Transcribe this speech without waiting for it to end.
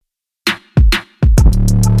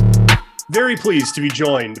Very pleased to be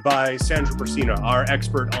joined by Sandra Brasina, our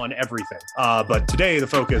expert on everything. But today the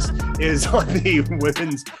focus is on the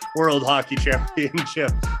Women's World Hockey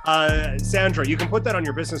Championship. Sandra, you can put that on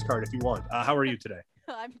your business card if you want. How are you today?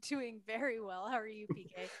 I'm doing very well. How are you,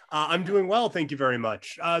 PK? I'm doing well, thank you very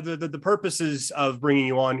much. The purposes of bringing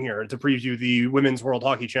you on here to preview the Women's World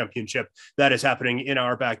Hockey Championship that is happening in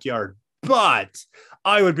our backyard. But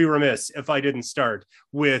I would be remiss if I didn't start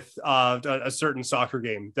with a certain soccer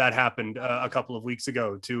game that happened a couple of weeks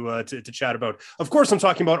ago to chat about. Of course, I'm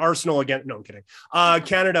talking about Arsenal again. No, I'm kidding.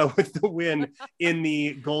 Canada with the win in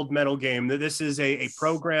the gold medal game. This is a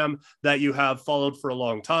program that you have followed for a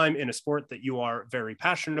long time in a sport that you are very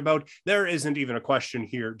passionate about. There isn't even a question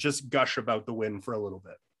here. Just gush about the win for a little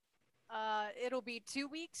bit. It'll be 2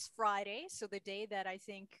 weeks Friday, so the day that I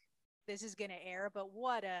think this is going to air. But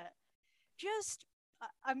what a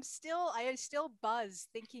I still buzz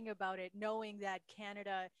thinking about it, knowing that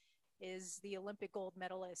Canada is the Olympic gold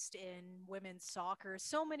medalist in women's soccer.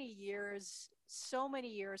 So many years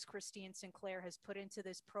Christine Sinclair has put into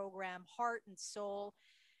this program, heart and soul.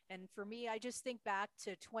 And for me, I just think back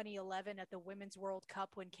to 2011 at the Women's World Cup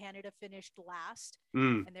when Canada finished last.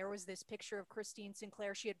 And there was this picture of Christine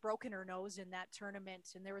Sinclair. She had broken her nose in that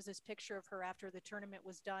tournament. And there was this picture of her after the tournament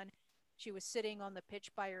was done. She was sitting on the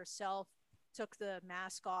pitch by herself, took the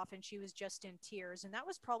mask off, and she was just in tears. And that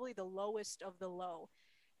was probably the lowest of the low.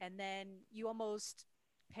 And then you almost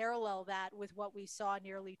parallel that with what we saw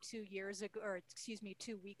nearly 2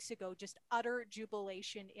 weeks ago, just utter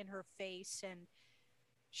jubilation in her face. And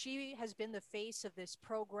she has been the face of this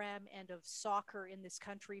program and of soccer in this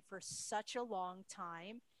country for such a long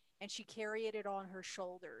time. And she carried it on her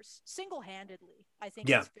shoulders single-handedly, I think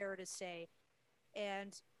it's fair to say.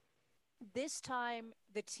 And this time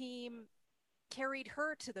the team carried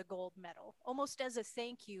her to the gold medal almost as a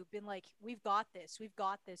thank you, been like, we've got this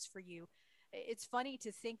for you. It's funny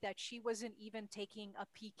to think that she wasn't even taking a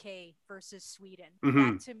PK versus Sweden.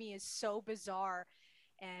 That to me is so bizarre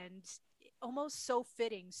and almost so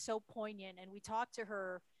fitting, so poignant. And we talked to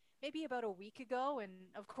her maybe about a week ago, and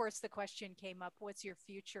of course the question came up, what's your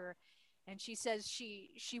future? And she says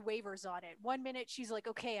she wavers on it. 1 minute she's like,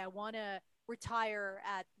 okay, I want to retire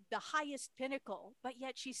at the highest pinnacle, but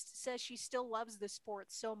yet she says she still loves the sport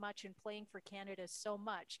so much and playing for Canada so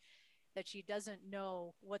much that she doesn't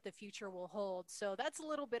know what the future will hold. So that's a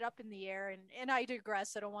little bit up in the air, and I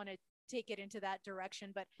digress. I don't want to take it into that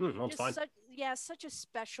direction, but such a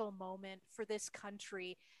special moment for this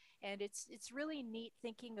country. And it's really neat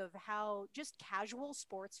thinking of how just casual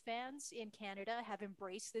sports fans in Canada have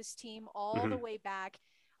embraced this team all the way back,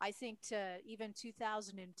 I think, to even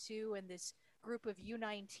 2002, and this group of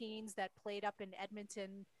U19s that played up in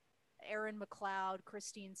Edmonton, Erin McLeod,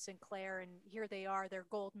 Christine Sinclair, and here they are, they're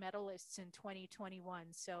gold medalists in 2021.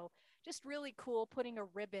 So just really cool putting a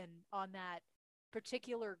ribbon on that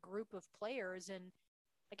particular group of players. And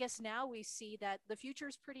I guess now we see that the future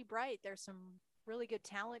is pretty bright. There's some really good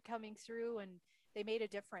talent coming through, and they made a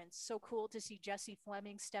difference. So cool to see Jessie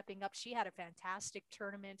Fleming stepping up. She had a fantastic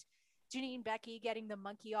tournament. Janine Becky getting the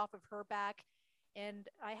monkey off of her back. And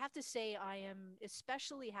I have to say, I am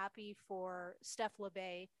especially happy for Steph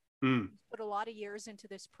LeBay. Put a lot of years into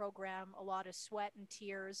this program, a lot of sweat and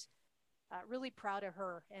tears. Really proud of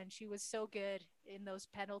her. And she was so good in those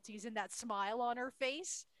penalties and that smile on her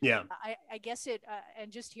face. Yeah. I guess it,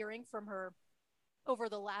 and just hearing from her over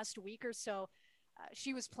the last week or so,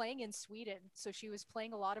 she was playing in Sweden. So she was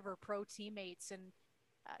playing a lot of her pro teammates, and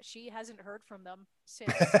she hasn't heard from them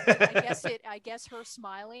since. I guess her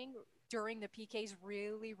smiling during the PKs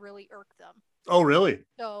really, really irked them. Oh, really?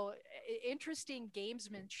 So interesting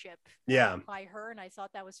gamesmanship by her, and I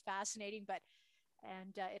thought that was fascinating. But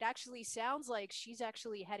it actually sounds like she's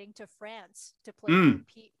actually heading to France to play for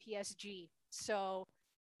PSG. So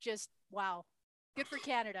just wow, good for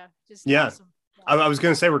Canada. Just awesome. I was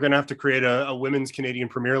going to say we're going to have to create a women's Canadian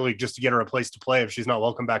Premier League just to get her a place to play if she's not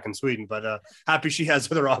welcome back in Sweden. But happy she has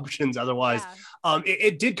other options otherwise.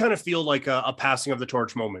 It did kind of feel like a passing of the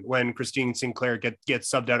torch moment when Christine Sinclair gets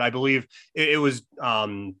subbed out. I believe it was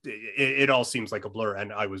it all seems like a blur,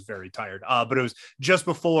 and I was very tired. But it was just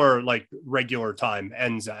before like regular time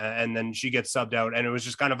ends, and then she gets subbed out, and it was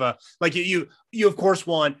just kind of a like you of course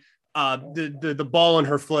want the ball in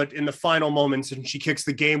her foot in the final moments, and she kicks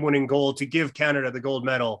the game-winning goal to give Canada the gold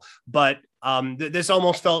medal. But this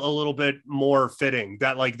almost felt a little bit more fitting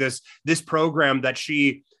that like this program that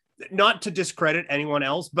she, not to discredit anyone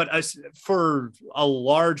else, but for a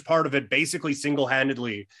large part of it, basically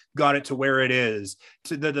single-handedly got it to where it is,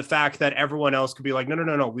 to the fact that everyone else could be like,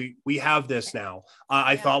 no, we have this now.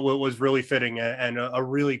 I thought what was really fitting and a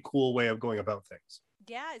really cool way of going about things.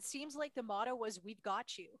 Yeah, it seems like the motto was "We've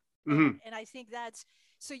got you," Mm-hmm. and I think that's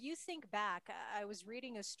so. You think back. I was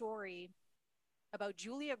reading a story about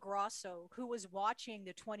Julia Grosso, who was watching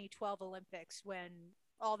the 2012 Olympics when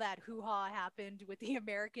all that hoo-ha happened with the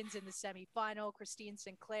Americans in the semifinal. Christine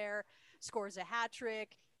Sinclair scores a hat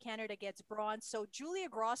trick. Canada gets bronze. So Julia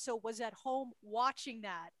Grosso was at home watching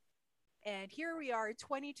that. And here we are,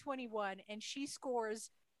 2021, and she scores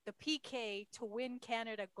the PK to win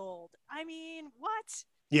Canada gold. I mean, what?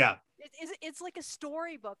 Yeah. It's like a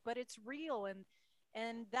storybook, but it's real.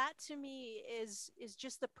 And that to me is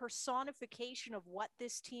just the personification of what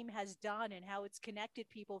this team has done and how it's connected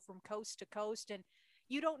people from coast to coast. And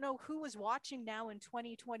you don't know who is watching now in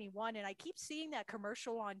 2021. And I keep seeing that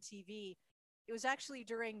commercial on TV. It was actually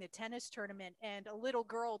during the tennis tournament, and a little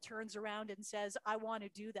girl turns around and says, I want to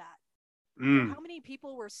do that. Well, how many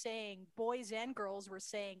people were saying, boys and girls were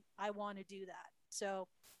saying, I want to do that? So,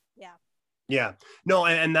 yeah. Yeah, no,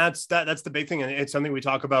 and that's the big thing, and it's something we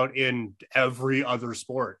talk about in every other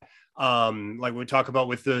sport. Like we talk about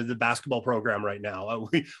with the basketball program right now.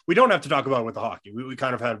 We don't have to talk about it with the hockey. We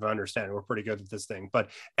kind of have to understand we're pretty good at this thing, but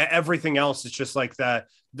everything else is just like that.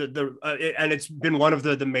 And it's been one of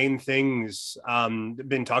the main things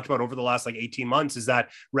been talked about over the last like 18 months is that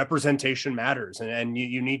representation matters, and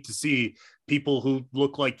you need to see people who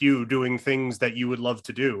look like you doing things that you would love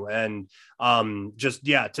to do. And just,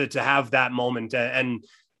 yeah, to have that moment and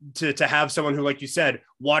to have someone who, like you said,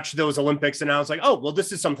 watch those Olympics and now it's like, oh, well,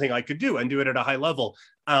 this is something I could do and do it at a high level.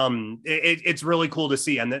 It's really cool to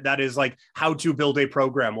see. And that is like how to build a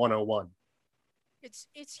program 101.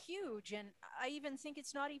 It's huge. And I even think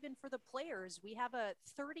it's not even for the players. We have a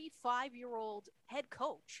 35-year-old head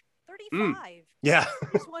coach. 35. Yeah.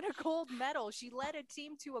 She's won a gold medal. She led a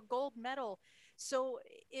team to a gold medal. So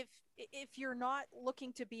if you're not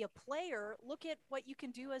looking to be a player, look at what you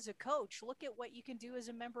can do as a coach. Look at what you can do as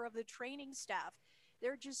a member of the training staff.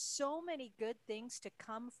 There are just so many good things to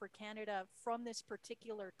come for Canada from this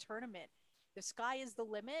particular tournament. The sky is the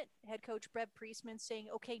limit. Head coach Bev Priestman saying,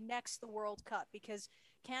 okay, next the World Cup, because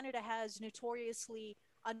Canada has notoriously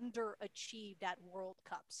underachieved at World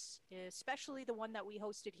Cups, especially the one that we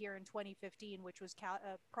hosted here in 2015, which was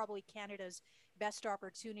probably Canada's best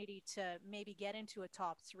opportunity to maybe get into a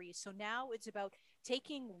top three. So now it's about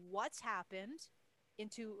taking what's happened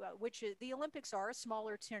into which the Olympics are a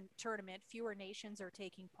smaller tournament, fewer nations are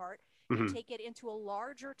taking part, and take it into a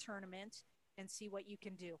larger tournament and see what you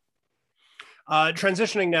can do.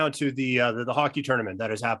 Transitioning now to the hockey tournament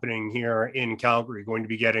that is happening here in Calgary, going to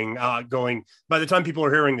be getting going by the time people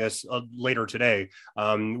are hearing this later today.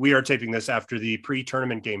 We are taping this after the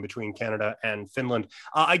pre-tournament game between Canada and Finland.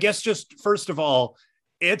 I guess just first of all,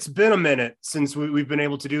 it's been a minute since we've been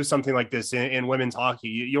able to do something like this in women's hockey.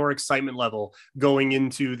 Your excitement level going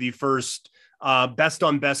into the first best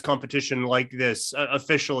on best competition like this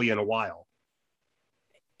officially in a while.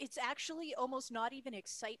 It's actually almost not even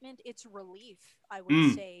excitement. It's relief, I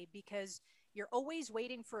would say, because you're always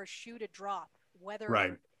waiting for a shoe to drop,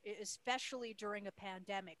 whether, especially during a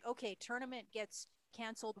pandemic. Okay, tournament gets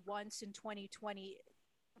canceled once in 2020.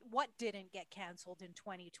 What didn't get canceled in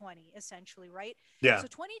 2020, essentially, right? Yeah. So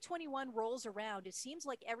 2021 rolls around. It seems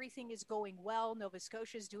like everything is going well. Nova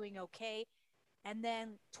Scotia is doing okay. And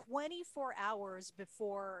then 24 hours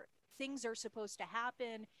before things are supposed to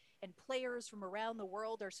happen and players from around the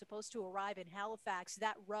world are supposed to arrive in Halifax,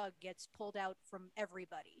 that rug gets pulled out from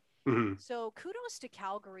everybody. So kudos to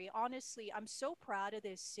Calgary. Honestly, I'm so proud of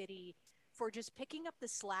this city for just picking up the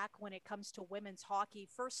slack when it comes to women's hockey.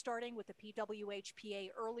 First starting with the PWHPA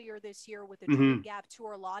earlier this year with the Dream Gap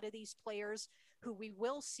Tour. A lot of these players who we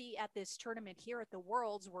will see at this tournament here at the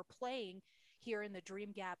Worlds were playing here in the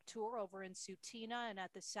Dream Gap Tour over in Sutina and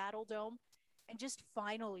at the Saddle Dome. And just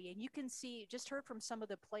finally, and you can see, just heard from some of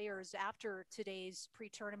the players after today's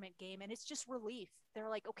pre-tournament game, and it's just relief. They're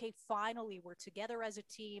like, okay, finally, we're together as a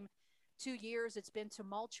team. 2 years, it's been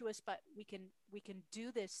tumultuous, but we can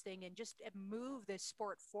do this thing and just move this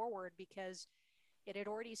sport forward, because it had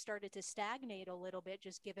already started to stagnate a little bit,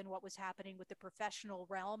 just given what was happening with the professional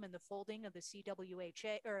realm and the folding of the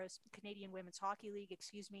CWHA, or Canadian Women's Hockey League,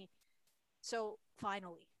 excuse me. So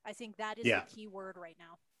finally, I think that is the key word right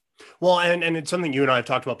now. Well, and it's something you and I have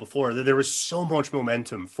talked about before, that there was so much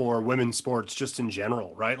momentum for women's sports just in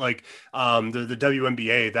general, right? Like the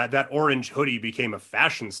WNBA, that orange hoodie became a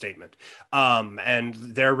fashion statement, and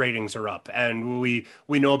their ratings are up. And we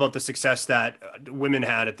know about the success that women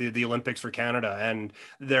had at the Olympics for Canada. And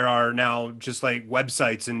there are now just like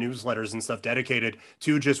websites and newsletters and stuff dedicated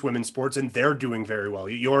to just women's sports, and they're doing very well.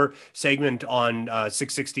 Your segment on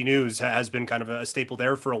 660 News has been kind of a staple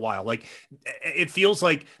there for a while. Like, it feels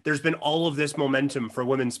like there's been all of this momentum for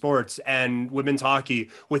women's sports and women's hockey,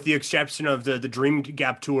 with the exception of the Dream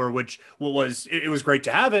Gap Tour, which was, it was great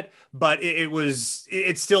to have it, but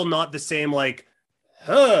it's still not the same, like,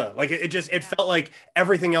 like it felt like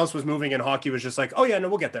everything else was moving and hockey was just like, oh yeah, no,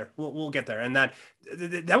 we'll get there. We'll get there. And that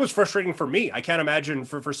was frustrating for me. I can't imagine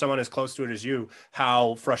for someone as close to it as you,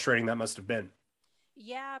 how frustrating that must have been.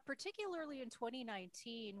 Yeah, particularly in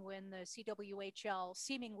 2019 when the CWHL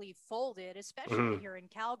seemingly folded, especially here in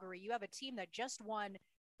Calgary. You have a team that just won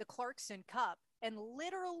the Clarkson Cup, and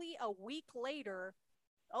literally a week later,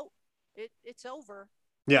 it's over.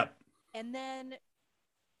 Yeah. And then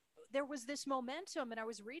there was this momentum, and I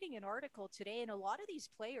was reading an article today, and a lot of these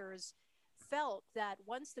players felt that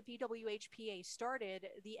once the PWHPA started,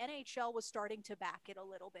 the NHL was starting to back it a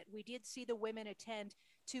little bit. We did see the women attend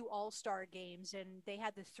 2 all-star games, and they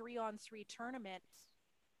had the 3-on-3 tournament.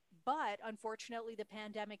 But unfortunately, the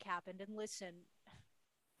pandemic happened. And listen,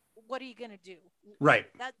 what are you going to do? Right.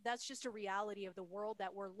 That's just a reality of the world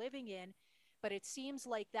that we're living in. But it seems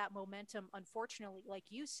like that momentum, unfortunately, like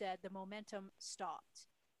you said, the momentum stopped.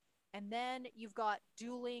 And then you've got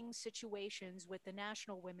dueling situations with the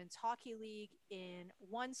National Women's Hockey League. In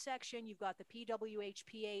one section, you've got the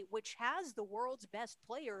PWHPA, which has the world's best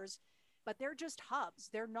players, but they're just hubs.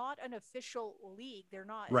 They're not an official league. They're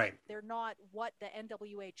not right. They're not what the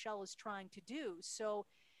NWHL is trying to do. So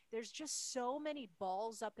there's just so many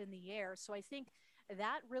balls up in the air. So I think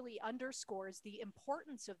that really underscores the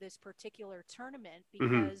importance of this particular tournament,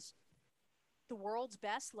 because the world's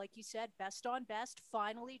best, like you said, best on best,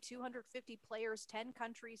 finally 250 players, 10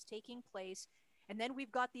 countries taking place. And then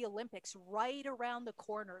we've got the Olympics right around the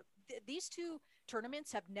corner. These two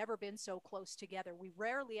tournaments have never been so close together. We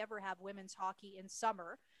rarely ever have women's hockey in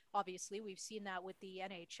summer. Obviously, we've seen that with the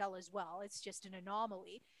NHL as well. It's just an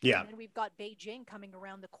anomaly. Yeah. And then we've got Beijing coming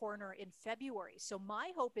around the corner in February. So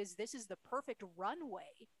my hope is this is the perfect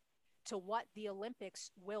runway to what the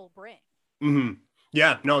Olympics will bring.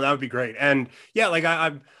 Yeah, no, that would be great. And yeah, like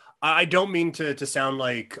I don't mean to sound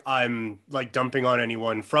like I'm like dumping on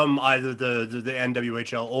anyone from either the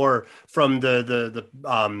NWHL or from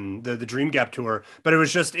the Dream Gap Tour, but it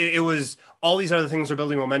was just it was all these other things are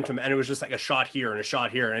building momentum, and it was just like a shot here and a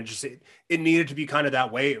shot here, and it needed to be kind of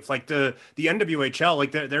that wave. Like the NWHL,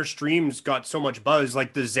 like their streams got so much buzz,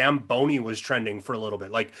 like the Zamboni was trending for a little bit.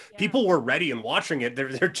 Like people were ready and watching it. There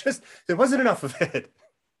wasn't enough of it.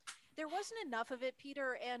 There wasn't enough of it,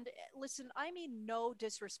 Peter. And listen, I mean no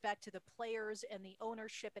disrespect to the players and the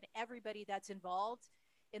ownership and everybody that's involved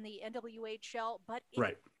in the NWHL, but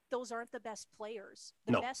those aren't the best players.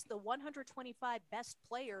 The 125 best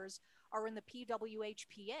players are in the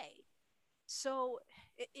PWHPA. So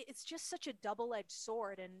it's just such a double-edged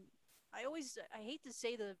sword. And I hate to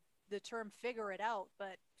say the term figure it out,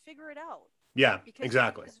 but figure it out. Yeah,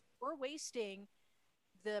 exactly. Because we're wasting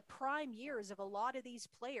the prime years of a lot of these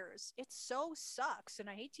players. It so sucks, and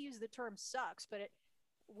I hate to use the term sucks, but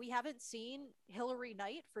we haven't seen Hilary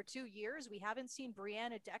Knight for 2 years. We haven't seen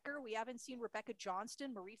Brianna Decker. We haven't seen Rebecca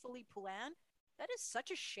Johnston, Marie-Philippe Poulin. That is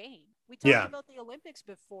such a shame. We talked about the Olympics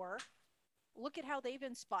before. Look at how they've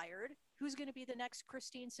inspired. Who's going to be the next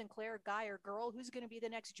Christine Sinclair guy or girl? Who's going to be the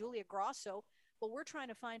next Julia Grosso? Well, we're trying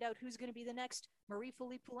to find out who's going to be the next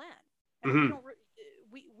Marie-Philippe Poulin. And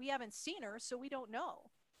we haven't seen her, so we don't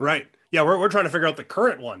know. Right. Yeah, we're trying to figure out the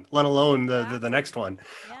current one, let alone the next one.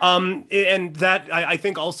 Yeah. And that I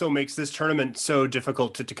think also makes this tournament so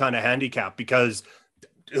difficult to kind of handicap, because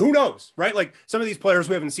who knows, right? Like some of these players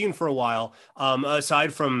we haven't seen for a while,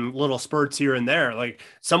 aside from little spurts here and there, like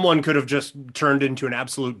someone could have just turned into an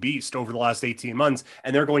absolute beast over the last 18 months,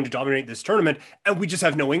 and they're going to dominate this tournament. And we just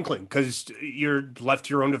have no inkling, because you're left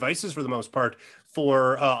to your own devices for the most part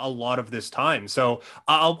for a lot of this time. So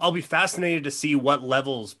I'll be fascinated to see what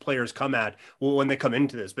levels players come at when they come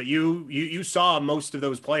into this. But you saw most of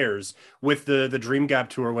those players with the Dream Gap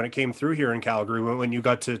Tour when it came through here in Calgary, when you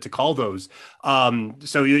got to call those.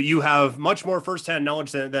 So you have much more firsthand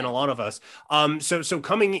knowledge than a lot of us. So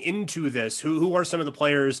coming into this, who are some of the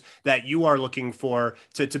players that you are looking for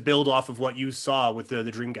to build off of what you saw with the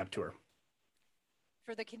Dream Gap Tour?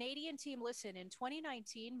 For the Canadian team, listen, in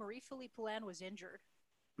 2019, Marie-Philippe Poulin was injured.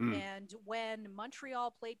 And when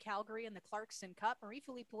Montreal played Calgary in the Clarkson Cup,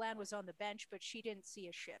 Marie-Philippe Poulin was on the bench, but she didn't see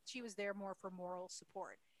a shift. She was there more for moral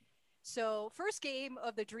support. So first game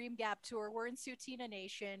of the Dream Gap Tour, we're in Tsuut'ina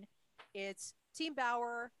Nation. It's Team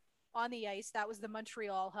Bauer on the ice. That was the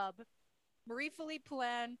Montreal hub. Marie-Philippe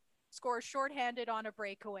Poulin scores shorthanded on a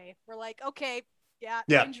breakaway. We're like, okay, yeah,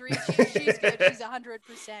 Yeah. injury. She's good. She's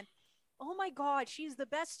 100%. Oh my God, she's the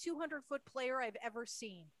best 200-foot player I've ever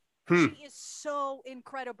seen. She is so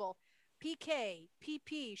incredible. PK,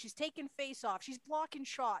 PP, she's taking face off. She's blocking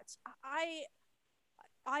shots. I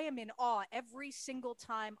am in awe every single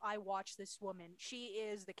time I watch this woman. She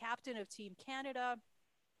is the captain of Team Canada.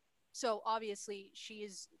 So obviously she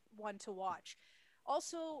is one to watch.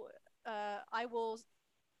 Also, I will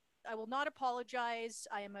not apologize.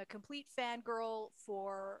 I am a complete fangirl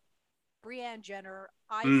for Brianne Jenner.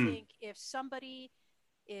 I think if somebody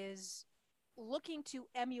is looking to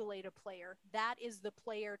emulate a player, that is the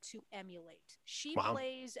player to emulate. She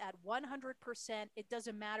plays at 100%. It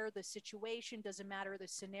doesn't matter the situation, doesn't matter the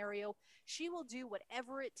scenario. She will do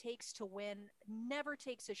whatever it takes to win, never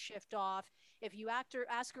takes a shift off. If you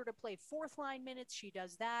ask her to play fourth line minutes, she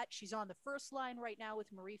does that. She's on the first line right now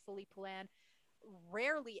with Marie-Philippe Poulin.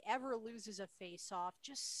 Rarely ever loses a face-off.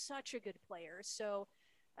 Just such a good player. So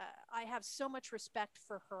I have so much respect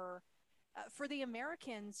for her. For the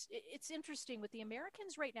Americans, it's interesting with the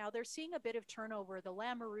Americans right now. They're seeing a bit of turnover. The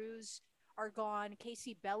Lamoureux are gone.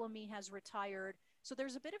 Casey Bellamy has retired. So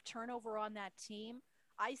there's a bit of turnover on that team.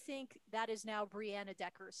 I think that is now Brianna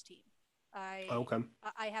Decker's team. I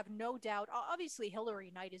have no doubt. Obviously, Hillary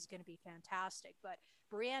Knight is going to be fantastic, but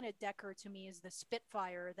Brianna Decker to me is the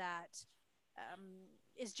Spitfire that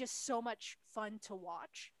is just so much fun to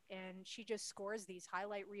watch. And she just scores these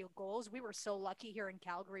highlight reel goals. We were so lucky here in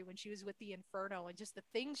Calgary when she was with the Inferno and just the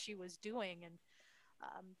things she was doing. And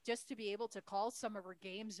just to be able to call some of her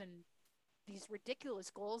games and these ridiculous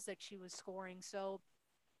goals that she was scoring. So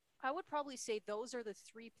I would probably say those are the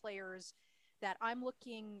three players that I'm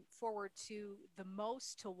looking forward to the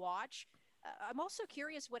most to watch. I'm also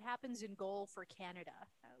curious what happens in goal for Canada.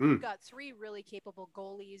 We've got three really capable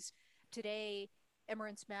goalies today.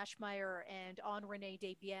 Emmerich Smashmeyer and Henri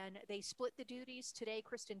Desbiens. They split the duties today.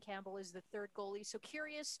 Kristen Campbell is the third goalie. So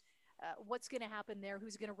curious what's going to happen there.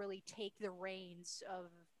 Who's going to really take the reins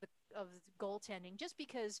of goaltending? Just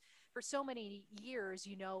because for so many years,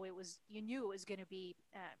 you knew it was going to be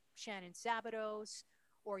Shannon Sabados,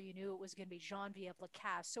 or you knew it was going to be Geneviève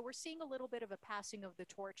Lacasse. So we're seeing a little bit of a passing of the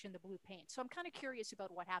torch in the blue paint. So I'm kind of curious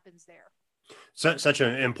about what happens there. Such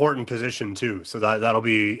an important position too, so that'll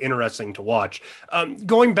be interesting to watch.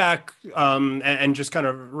 Going back and just kind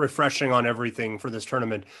of refreshing on everything for this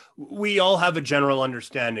tournament, we all have a general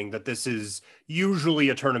understanding that this is usually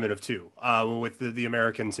a tournament of two, with the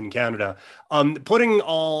Americans and Canada. Putting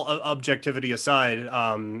all objectivity aside,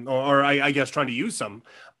 or I guess trying to use some,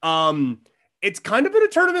 it's kind of been a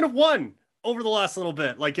tournament of one over the last little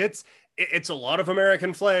bit. Like it's a lot of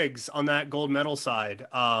American flags on that gold medal side.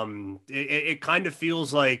 It kind of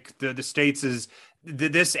feels like the States is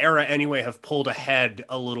this era anyway have pulled ahead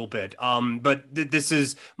a little bit. But this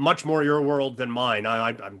is much more your world than mine.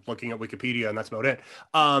 I'm looking at Wikipedia and that's about it.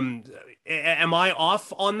 Am I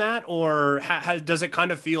off on that, or does it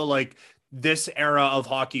kind of feel like this era of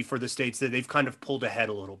hockey for the States that they've kind of pulled ahead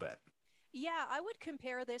a little bit? Yeah, I would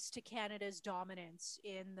compare this to Canada's dominance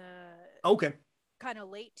in the kind of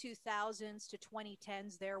late 2000s to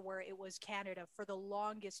 2010s there, where it was Canada for the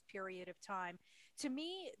longest period of time. To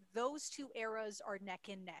me, those two eras are neck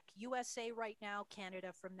and neck. USA right now,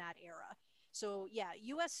 Canada from that era. So yeah,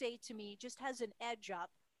 USA to me just has an edge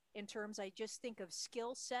up in terms, I just think, of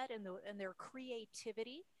skill set and their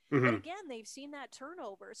creativity. But again, they've seen that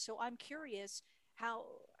turnover. So I'm curious how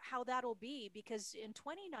that'll be, because in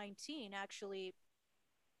 2019, actually,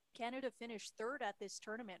 Canada finished third at this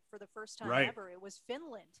tournament for the first time ever. It was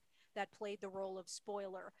Finland that played the role of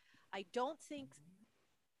spoiler. I don't think,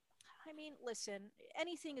 I mean, listen,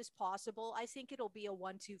 anything is possible. I think it'll be a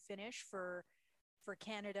 1-2 finish for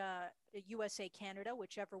Canada, USA, Canada,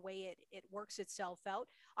 whichever way it works itself out.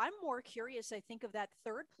 I'm more curious, I think, of that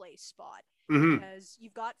third place spot, because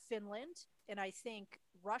you've got Finland, and I think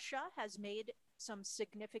Russia has made some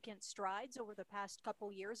significant strides over the past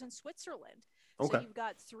couple years, in Switzerland. So you've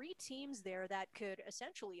got three teams there that could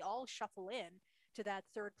essentially all shuffle in to that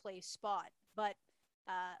third place spot. But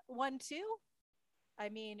 1-2, I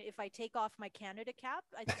mean, if I take off my Canada cap,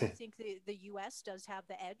 I think the US does have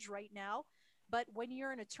the edge right now. But when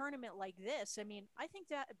you're in a tournament like this, I mean, I think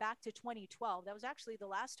that back to 2012, that was actually the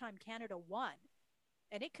last time Canada won.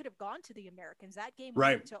 And it could have gone to the Americans. That game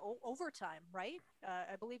went to overtime, right?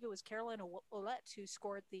 I believe it was Caroline Ouellette who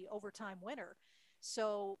scored the overtime winner.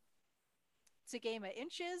 So it's a game of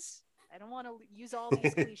inches. I don't want to use all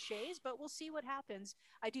these cliches, but we'll see what happens.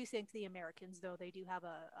 I do think the Americans, though, they do have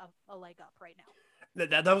a leg up right now.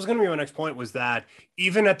 That was going to be my next point, was that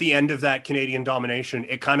even at the end of that Canadian domination,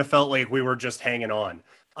 it kind of felt like we were just hanging on.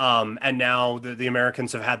 And now the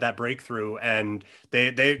Americans have had that breakthrough, and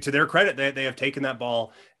they to their credit, they have taken that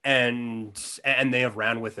ball and they have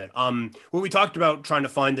ran with it. When we talked about trying to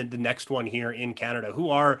find the next one here in Canada, who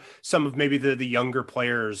are some of maybe the younger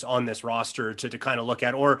players on this roster to kind of look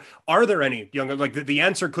at, or are there any younger? Like the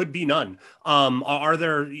answer could be none. Are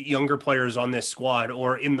there younger players on this squad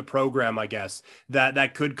or in the program, I guess,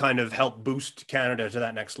 that could kind of help boost Canada to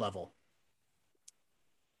that next level?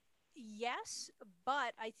 Yes,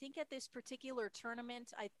 but I think at this particular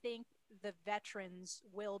tournament, I think the veterans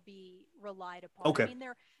will be relied upon. I Okay. mean,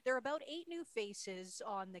 there are about 8 new faces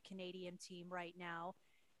on the Canadian team right now,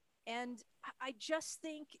 and I just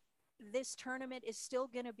think this tournament is still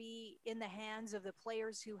going to be in the hands of the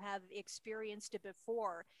players who have experienced it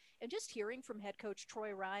before. And just hearing from head coach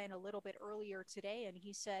Troy Ryan a little bit earlier today, and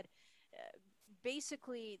he said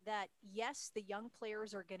basically that yes, the young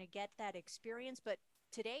players are going to get that experience, but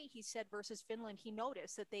today he said versus Finland, he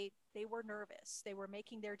noticed that they were nervous. They were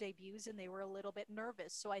making their debuts and they were a little bit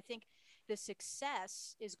nervous. So I think the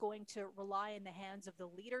success is going to rely in the hands of the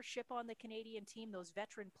leadership on the Canadian team, those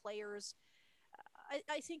veteran players.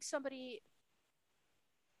 I think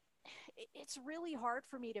it's really hard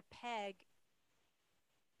for me to peg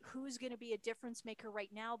who's going to be a difference maker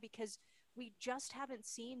right now because we just haven't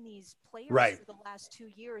seen these players Right. for the last 2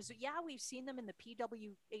 years. Yeah, we've seen them in the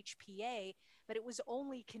PWHPA, but it was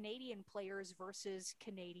only Canadian players versus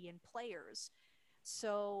Canadian players.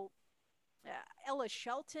 So Ella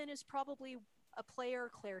Shelton is probably a player,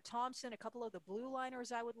 Claire Thompson, a couple of the blue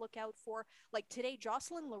liners I would look out for. Like today,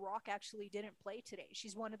 Jocelyn Larocque actually didn't play today.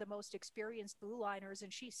 She's one of the most experienced blue liners,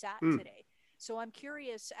 and she sat Mm. today. So I'm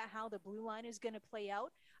curious at how the blue line is going to play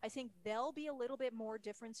out. I think they'll be a little bit more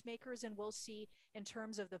difference makers, and we'll see in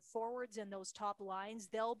terms of the forwards and those top lines.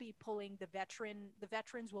 They'll be pulling the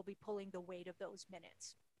veterans will be pulling the weight of those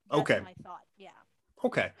minutes. That's Okay. my thought. Yeah.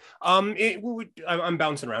 Okay. I'm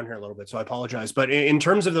bouncing around here a little bit, so I apologize. But in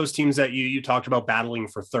terms of those teams that you talked about battling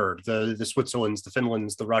for third, the Switzerlands, the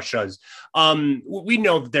Finlands, the Russias, we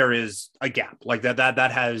know that there is a gap like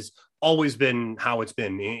that has always been how it's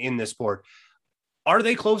been in this sport. Are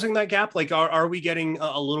they closing that gap? Like, are we getting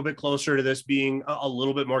a little bit closer to this being a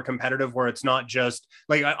little bit more competitive, where it's not just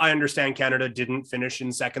like I understand Canada didn't finish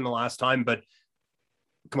in second the last time, but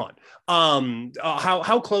come on.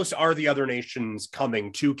 How close are the other nations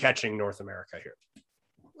coming to catching North America here?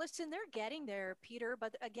 Listen, they're getting there, Peter,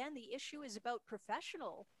 but again, the issue is about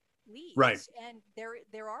professional Right. leagues, and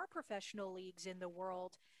there are professional leagues in the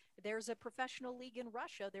world. There's a professional league in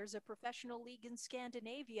Russia, there's a professional league in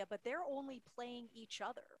Scandinavia, but they're only playing each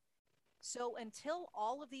other. So until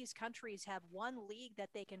all of these countries have one league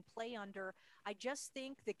that they can play under, I just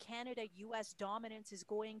think the Canada US dominance is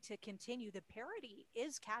going to continue. The parity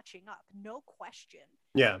is catching up, no question.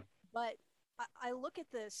 Yeah. But I look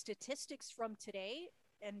at the statistics from today,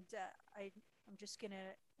 and I'm just going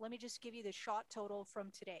to let me just give you the shot total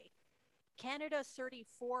from today. Canada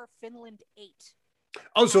 34, Finland 8.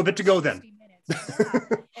 Oh, so a bit to go then. 60 minutes.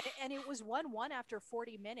 Yeah. And it was 1-1 after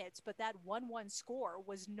 40 minutes, but that 1-1 score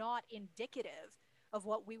was not indicative of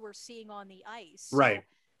what we were seeing on the ice. So Right.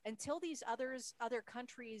 until these other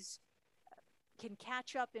countries can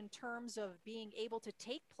catch up in terms of being able to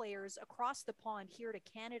take players across the pond here to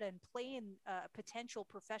Canada and play in potential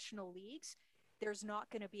professional leagues, there's not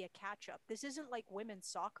going to be a catch up. This isn't like women's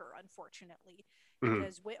soccer, unfortunately, Mhm.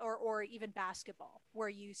 because or even basketball, where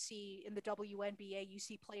you see in the WNBA, you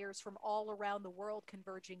see players from all around the world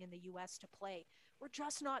converging in the US to play. We're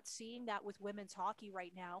just not seeing that with women's hockey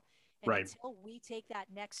right now. And Right. until we take that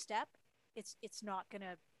next step, it's not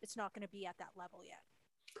gonna be at that level yet.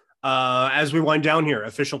 As we wind down here,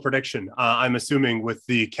 official prediction. I'm assuming with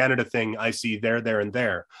the Canada thing, I see there, and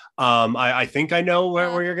there. I think I know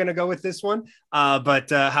where you're going to go with this one.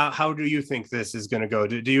 But how do you think this is going to go?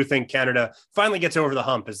 Do you think Canada finally gets over the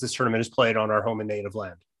hump as this tournament is played on our home and native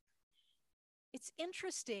land? It's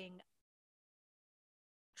interesting.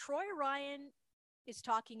 Troy Ryan is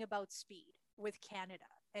talking about speed with Canada.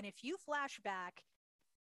 And if you flash back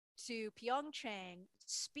to Pyeongchang,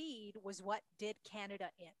 speed was what did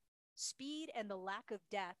Canada in. Speed and the lack of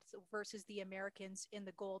depth versus the Americans in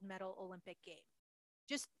the gold medal Olympic game.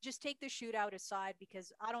 Just take the shootout aside,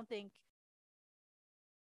 because I don't think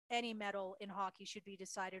any medal in hockey should be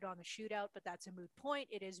decided on the shootout, but that's a moot point.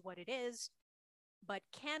 It is what it is. But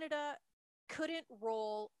Canada couldn't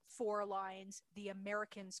roll 4 lines. The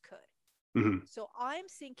Americans could. Mhm. So I'm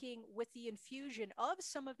thinking with the infusion of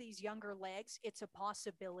some of these younger legs, it's a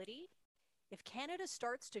possibility. If Canada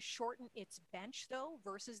starts to shorten its bench, though,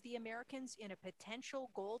 versus the Americans in a potential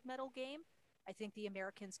gold medal game, I think the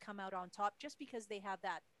Americans come out on top just because they have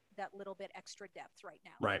that little bit extra depth right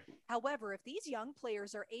now. Right. However, if these young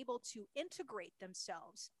players are able to integrate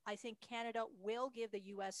themselves, I think Canada will give the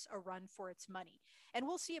U.S. a run for its money. And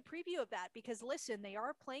we'll see a preview of that because, listen, they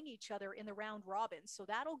are playing each other in the round robin. So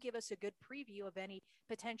that'll give us a good preview of any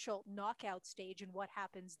potential knockout stage and what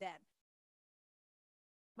happens then.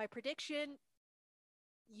 My prediction,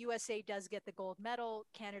 USA does get the gold medal.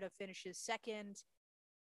 Canada finishes second.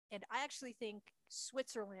 And I actually think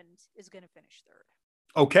Switzerland is going to finish third.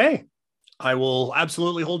 Okay. I will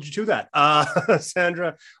absolutely hold you to that.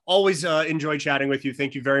 Sandra, always enjoy chatting with you.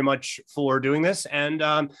 Thank you very much for doing this. And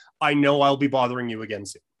I know I'll be bothering you again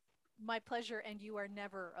soon. My pleasure. And you are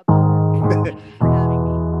never a bother. Thank you for having me.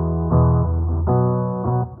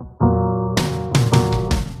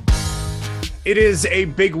 It is a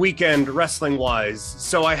big weekend wrestling-wise,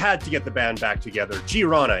 so I had to get the band back together. G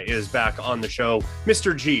Rana is back on the show.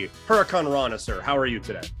 Mr. G, Hurricane Rana, sir, how are you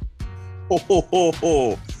today?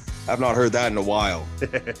 I've not heard that in a while.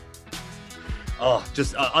 Oh,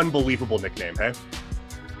 just unbelievable nickname, hey?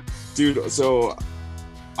 Dude, so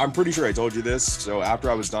I'm pretty sure I told you this. So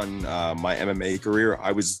after I was done my MMA career,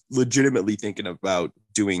 I was legitimately thinking about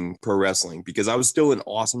doing pro wrestling because I was still in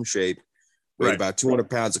awesome shape. Right. About 200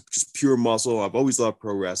 pounds of just pure muscle. I've always loved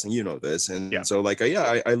pro wrestling, you know this. And so like,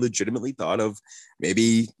 I legitimately thought of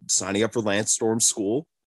maybe signing up for Lance Storm's school.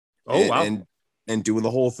 And doing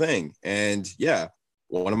the whole thing. And yeah,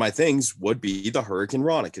 one of my things would be the Hurricane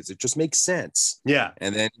Rana because it just makes sense. Yeah.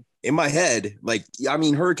 And then in my head, like, I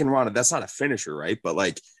mean, Hurricane Rana, that's not a finisher, right? But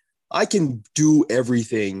like, I can do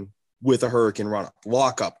everything with a Hurricane Rana.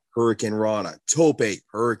 Lock up, Hurricane Rana. Tope,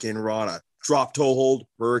 Hurricane Rana. Drop toe hold,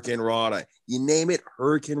 Hurricane Rana. You name it,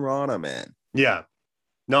 Hurricane Rana, man. Yeah.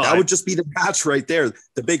 No, that would just be the match right there.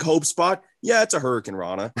 The big hope spot. Yeah, it's a Hurricane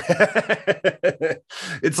Rana.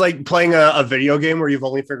 It's like playing a video game where you've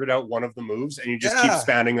only figured out one of the moves and you just keep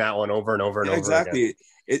spanning that one over and over and over exactly. again.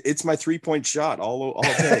 It's my 3-point shot all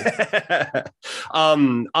day.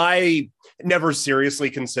 I never seriously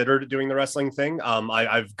considered doing the wrestling thing.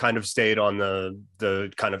 I've kind of stayed on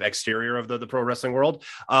the kind of exterior of the pro wrestling world.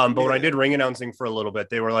 But when I did ring announcing for a little bit,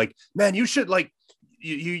 they were like, man, you should like,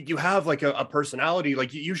 you have like a personality,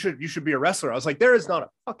 like you should be a wrestler. I was like, there is not a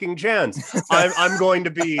fucking chance. I'm going to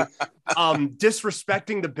be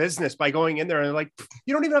disrespecting the business by going in there and like,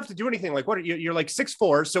 you don't even have to do anything. Like, what are you? You're like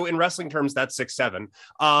 6'4", so in wrestling terms, that's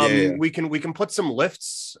 6'7". We can put some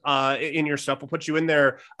lifts in your stuff. We'll put you in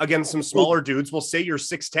there against some smaller dudes. We'll say you're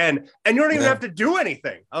 6'10", and you don't even have to do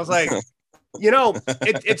anything. I was like,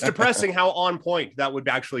 it's depressing how on point that would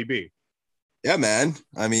actually be. Yeah, man.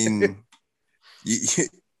 I mean.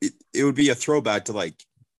 It would be a throwback to like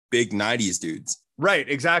big 90s dudes. Right,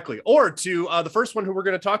 exactly. Or to the first one who we're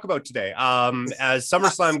going to talk about today. As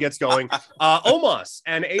SummerSlam gets going, Omos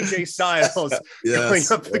and AJ Styles going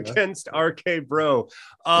up against RK Bro.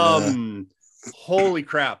 Holy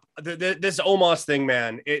crap. This Omos thing,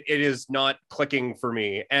 man, it is not clicking for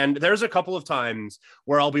me. And there's a couple of times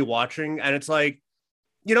where I'll be watching and it's like,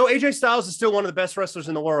 AJ Styles is still one of the best wrestlers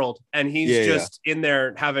in the world, and he's in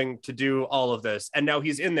there having to do all of this. And now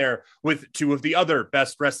he's in there with two of the other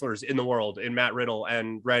best wrestlers in the world in Matt Riddle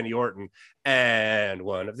and Randy Orton. And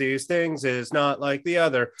one of these things is not like the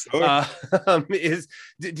other. Sure.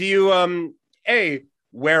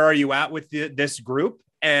 Where are you at with this group?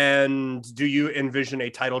 And do you envision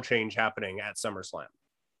a title change happening at SummerSlam?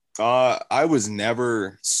 I was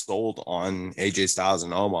never sold on AJ Styles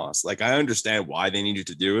and Omos. Like, I understand why they needed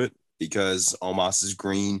to do it because Omos is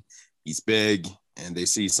green, he's big, and they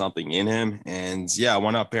see something in him. And yeah,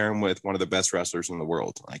 why not pair him with one of the best wrestlers in the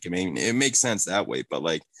world? Like, I mean, it makes sense that way. But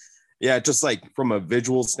like, yeah, just like from a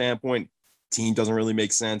visual standpoint, team doesn't really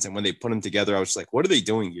make sense. And when they put them together, I was just like, what are they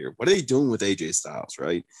doing here? What are they doing with AJ Styles,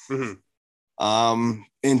 right? Mm-hmm.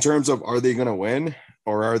 In terms of, are they going to win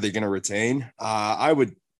or are they going to retain? I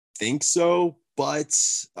would think so, but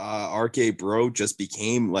RK Bro just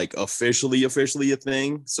became like officially a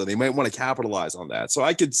thing, so they might want to capitalize on that. So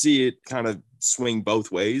I could see it kind of swing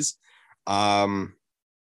both ways.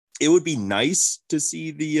 It would be nice to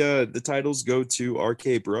see the titles go to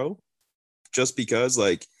RK Bro, just because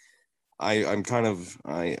like I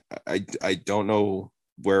don't know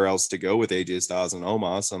where else to go with AJ Styles and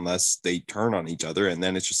Omos unless they turn on each other, and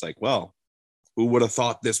then it's just like, well, who would have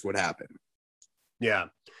thought this would happen?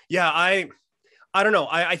 Yeah, I don't know.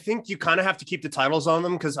 I think you kind of have to keep the titles on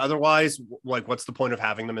them because otherwise, like, what's the point of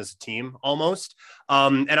having them as a team almost?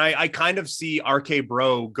 And I kind of see RK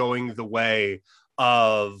Bro going the way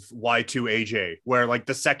of Y2 AJ, where like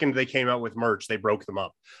the second they came out with merch, they broke them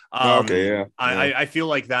up. Okay, yeah. I feel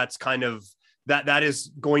like that's kind of that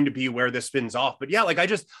is going to be where this spins off. But yeah, like I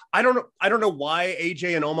don't know why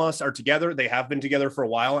AJ and Omos are together. They have been together for a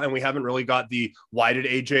while, and we haven't really got the why did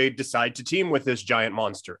AJ decide to team with this giant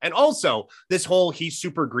monster? And also this whole he's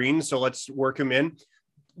super green, so let's work him in.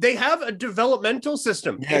 They have a developmental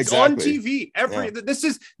system. Yeah, it's exactly. on TV. This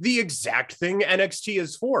is the exact thing NXT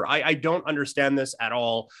is for. I don't understand this at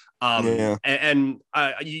all.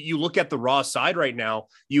 You look at the Raw side right now,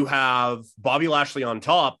 you have Bobby Lashley on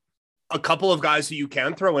top, a couple of guys who you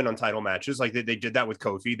can throw in on title matches. Like they did that with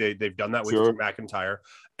Kofi. They've done that with Drew McIntyre.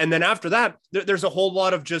 And then after that, there's a whole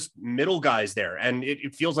lot of just middle guys there. And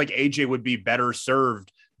it feels like AJ would be better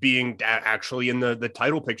served being actually in the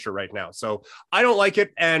title picture right now. So I don't like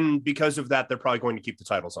it. And because of that, they're probably going to keep the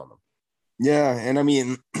titles on them. Yeah. And I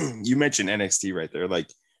mean, you mentioned NXT right there. Like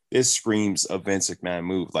this screams a Vince McMahon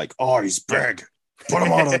move. Like, oh, he's big. Put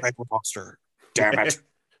him on the main roster. Damn it.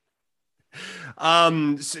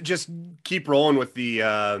 So just keep rolling with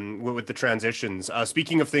the transitions.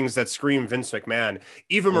 Speaking of things that scream Vince McMahon,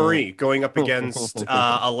 Eva Marie going up against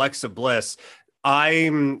Alexa Bliss.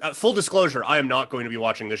 I'm full disclosure, I am not going to be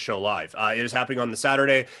watching this show live. It is happening on the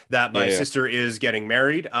Saturday that my sister is getting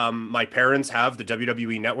married. My parents have the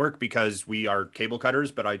WWE network because we are cable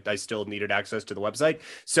cutters, but I still needed access to the website.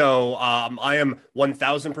 So I am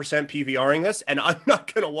 1000% PVRing this, and I'm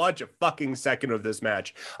not going to watch a fucking second of this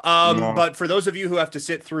match. No. But for those of you who have to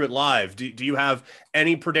sit through it live, do you have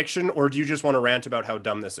any prediction, or do you just want to rant about how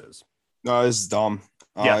dumb this is? No, this is dumb.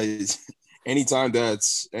 Yeah. Anytime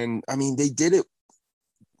that's, and I mean, they did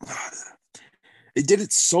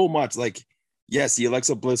it so much. Like, yes, the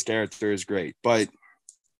Alexa Bliss character is great, but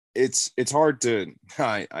it's hard to,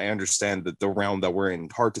 I understand that the realm that we're in,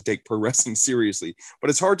 hard to take pro wrestling seriously, but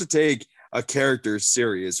it's hard to take a character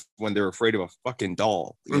serious when they're afraid of a fucking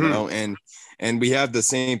doll, you know? And we have the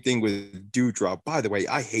same thing with Doudrop. By the way,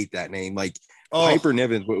 I hate that name. Like Piper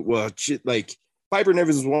Niven, well, shit, like, Piper Niven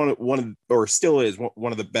is one of, or still is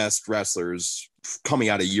one of the best wrestlers coming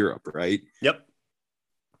out of Europe, right? Yep.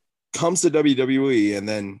 Comes to WWE and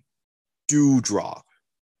then Doudrop.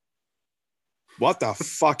 What the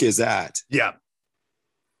fuck is that? Yeah.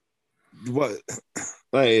 What?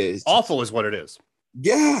 Like, awful is what it is.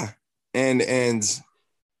 Yeah. And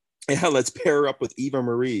yeah, let's pair her up with Eva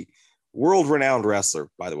Marie, world-renowned wrestler,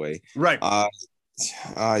 by the way. Right.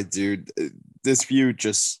 Dude, this feud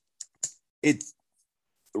just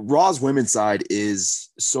Raw's women's side is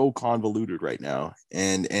so convoluted right now,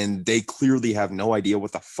 and they clearly have no idea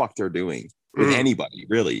what the fuck they're doing with anybody,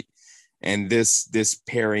 really. And this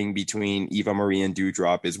pairing between Eva Marie and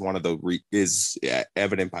Doudrop is one of is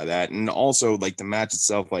evident by that. And also, like, the match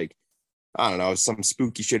itself, like, I don't know, some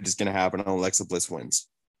spooky shit is gonna happen and Alexa Bliss wins.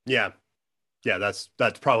 Yeah, that's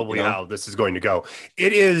probably how this is going to go.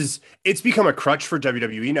 It's become a crutch for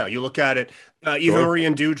WWE now. You look at it, Eva Marie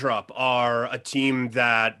and Doudrop are a team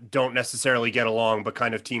that don't necessarily get along, but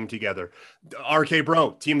kind of team together. RK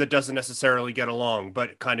Bro, team that doesn't necessarily get along,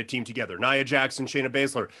 but kind of team together. Nia Jax, Shayna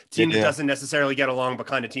Baszler, team that doesn't necessarily get along, but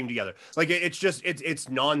kind of team together. Like it's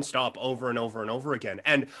nonstop over and over and over again.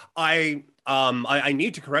 And I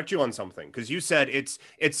need to correct you on something, because you said it's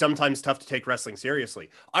sometimes tough to take wrestling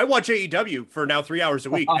seriously. I watch AEW for now 3 hours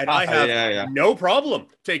a week, and I have no problem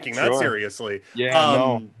taking that seriously.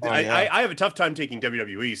 I have a tough time taking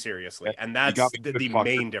WWE seriously, and that's the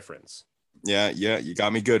main difference. Yeah, you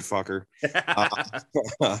got me good, fucker.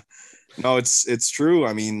 No, it's true.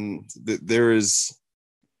 I mean, there's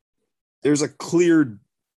a clear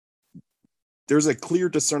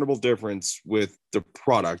discernible difference with the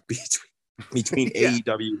product between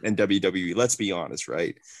AEW and WWE. Let's be honest,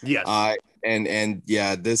 right? Yes. And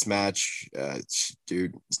yeah, this match,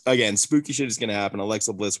 dude, again, spooky shit is gonna happen.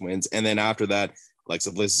 Alexa Bliss wins, and then after that,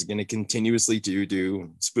 Alexa Bliss is gonna continuously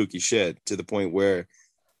do spooky shit to the point where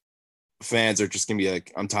fans are just gonna be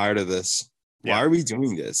like, I'm tired of this. Why are we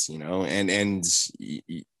doing this? You know, and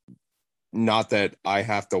not that I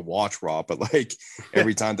have to watch Raw, but like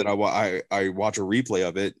every time that I watch a replay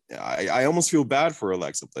of it, I almost feel bad for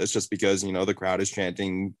Alexa Bliss, just because, you know, the crowd is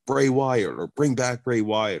chanting Bray Wyatt or bring back Bray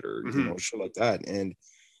Wyatt or you know, shit like that. And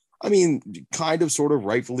I mean, kind of sort of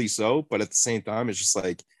rightfully so, but at the same time, it's just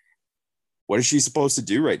like, what is she supposed to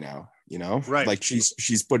do right now? You know, right? Like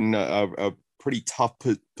she's put in a pretty tough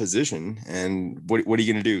position, and what are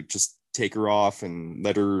you gonna do? Just take her off and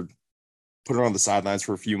let her, put her on the sidelines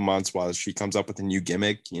for a few months while she comes up with a new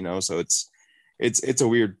gimmick, you know? So it's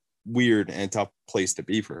a weird and tough place to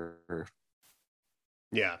be for her.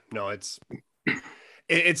 Yeah, no, it's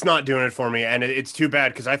It's not doing it for me, and it's too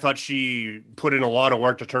bad because I thought she put in a lot of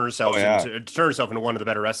work to turn herself into one of the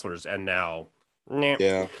better wrestlers, and now,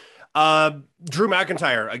 yeah. Drew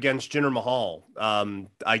McIntyre against Jinder Mahal.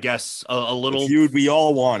 I guess a little the feud we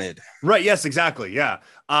all wanted. Right. Yes, exactly. Yeah.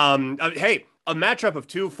 Hey, a matchup of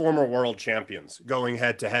two former world champions going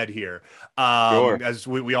head to head here. Sure. As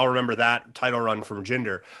we all remember that title run from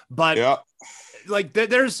Jinder, but yeah. Like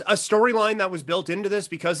there's a storyline that was built into this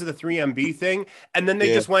because of the 3MB thing, and then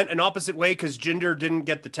they just went an opposite way because Jinder didn't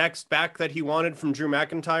get the text back that he wanted from Drew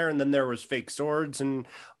McIntyre, and then there was fake swords and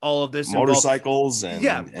all of this motorcycles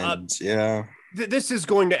this is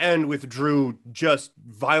going to end with Drew just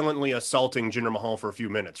violently assaulting Jinder Mahal for a few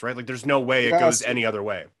minutes, right? Like there's no way it goes any other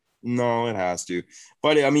way. No, it has to.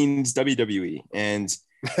 But I mean, it's WWE, and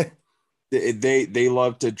they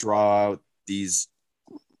love to draw out these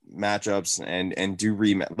matchups and do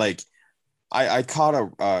rematch. Like I caught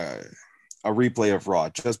a replay of Raw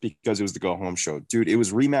just because it was the go home show, dude. It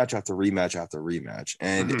was rematch after rematch after rematch,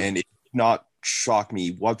 and it did not shock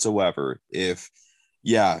me whatsoever if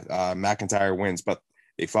McIntyre wins, but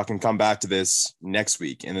they fucking come back to this next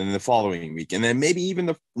week and then the following week and then maybe even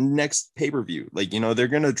the next pay-per-view. Like, you know, they're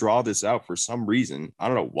gonna draw this out for some reason. I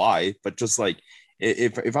don't know why, but just like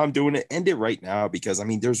if I'm doing it, end it right now, because I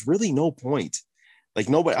mean there's really no point. Like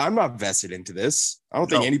nobody, I'm not vested into this. I don't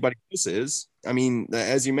think anybody else is. I mean,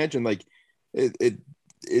 as you mentioned, like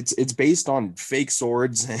it's based on fake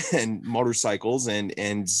swords and motorcycles and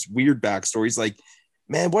weird backstories. Like,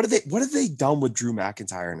 man, what have they done with Drew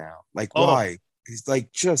McIntyre now? Like, why? He's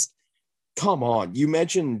like, just come on. You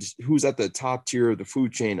mentioned who's at the top tier of the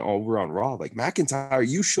food chain over on Raw. Like McIntyre,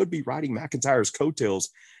 you should be riding McIntyre's coattails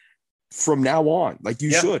from now on. Like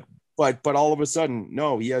you should. But all of a sudden,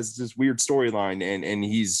 no, he has this weird storyline and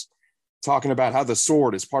he's talking about how the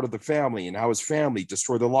sword is part of the family and how his family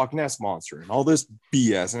destroyed the Loch Ness monster and all this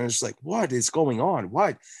BS. And it's just like, what is going on?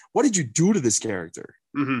 What did you do to this character?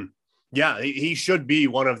 Mm-hmm. Yeah, he should be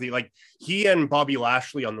one of the, like, he and Bobby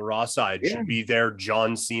Lashley on the Raw side should be their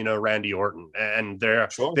John Cena, Randy Orton, and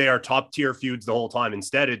they are top tier feuds the whole time.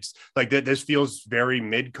 Instead, it's like this feels very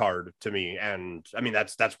mid card to me, and I mean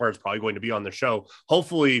that's where it's probably going to be on the show.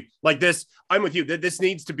 Hopefully, like this, I'm with you. This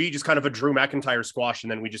needs to be just kind of a Drew McIntyre squash,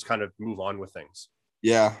 and then we just kind of move on with things.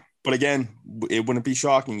 Yeah, but again, it wouldn't be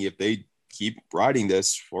shocking if they keep riding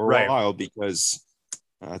this for a while, because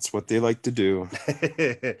that's what they like to do.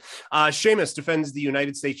 Sheamus defends the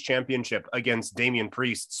United States Championship against Damian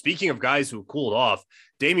Priest. Speaking of guys who cooled off,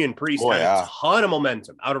 Damian Priest had a ton of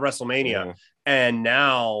momentum out of WrestleMania, and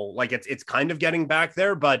now like it's kind of getting back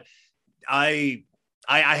there. But I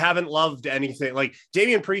haven't loved anything. Like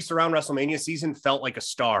Damian Priest around WrestleMania season felt like a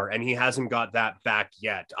star, and he hasn't got that back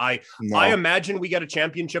yet. I imagine we get a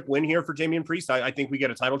championship win here for Damian Priest. I think we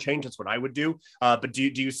get a title change. That's what I would do. But do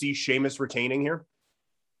you see Sheamus retaining here?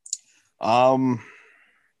 A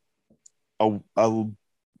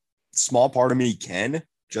small part of me can,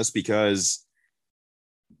 just because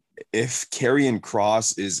if Karrion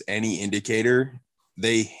Kross is any indicator,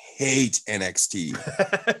 they hate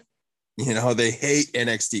NXT. You know, they hate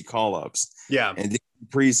NXT call-ups. Yeah. And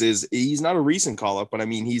Priest he's not a recent call-up, but I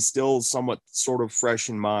mean, he's still somewhat sort of fresh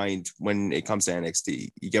in mind when it comes to NXT.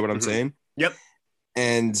 You get what I'm saying? Yep.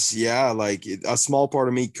 And like a small part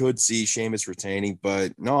of me could see Sheamus retaining,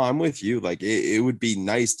 but no, I'm with you. Like it would be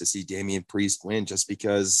nice to see Damian Priest win, just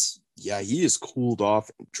because, he is cooled off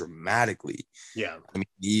dramatically. Yeah. I mean,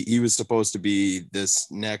 he was supposed to be this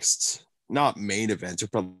next, not main event,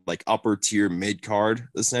 but like upper tier mid card,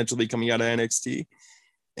 essentially coming out of NXT.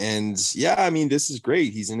 And I mean, this is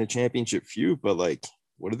great. He's in a championship feud, but like,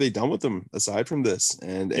 what have they done with him aside from this?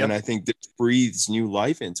 And I think this breathes new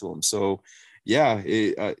life into him. So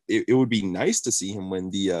it would be nice to see him win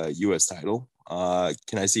the U.S. title.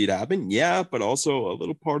 Can I see it happen? Yeah, but also a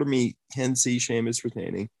little part of me can see Sheamus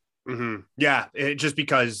retaining. Mm-hmm. Yeah, just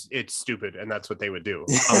because it's stupid, and that's what they would do.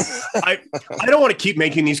 I don't want to keep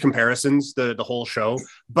making these comparisons the whole show,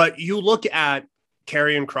 but you look at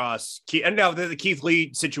Karrion Kross, and now the Keith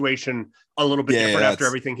Lee situation a little bit different after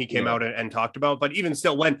everything he came out and talked about. But even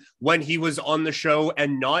still, when he was on the show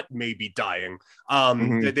and not maybe dying,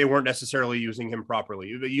 they weren't necessarily using him properly.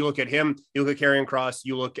 You look at him, you look at Karrion Kross,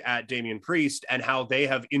 you look at Damian Priest and how they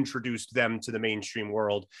have introduced them to the mainstream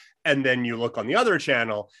world. And then you look on the other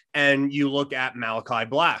channel and you look at Malachi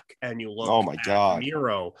Black and you look at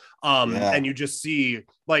Miro. And you just see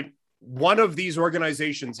like, one of these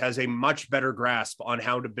organizations has a much better grasp on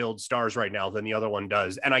how to build stars right now than the other one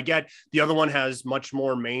does. And I get the other one has much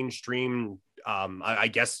more mainstream I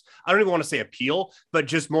guess I don't even want to say appeal, but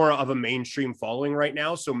just more of a mainstream following right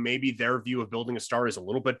now. So maybe their view of building a star is a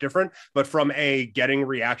little bit different, but from a getting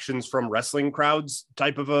reactions from wrestling crowds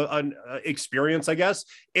type of an experience, I guess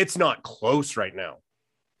it's not close right now.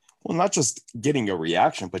 Well, not just getting a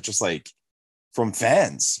reaction, but just like from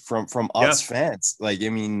fans, from us fans. Like, I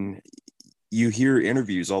mean, you hear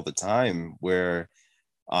interviews all the time where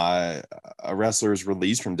a wrestler is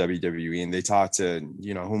released from WWE and they talk to,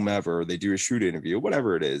 you know, whomever, they do a shoot interview,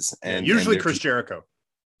 whatever it is. And usually Chris Jericho.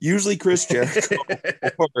 Usually Chris Jericho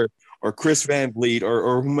or Chris Van Vliet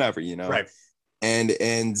or whomever, you know. Right. And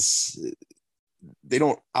they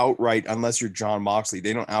don't outright, unless you're John Moxley,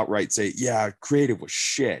 they don't outright say, yeah, creative was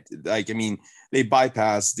shit. Like, I mean, they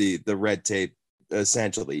bypass the red tape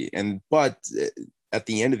essentially. But at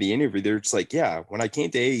the end of the interview, they're just like, yeah, when I came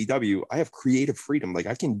to AEW, I have creative freedom. Like,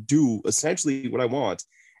 I can do essentially what I want.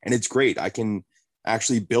 And it's great. I can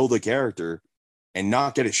actually build a character and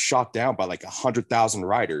not get it shot down by like 100,000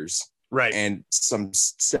 writers. Right. And some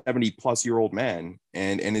 70-plus-year-old man.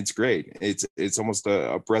 And it's great. It's almost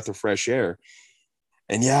a breath of fresh air.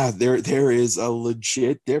 And yeah, there is a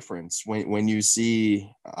legit difference when you see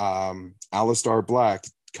Aleister Black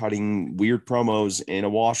cutting weird promos in a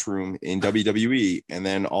washroom in WWE, and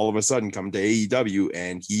then all of a sudden come to AEW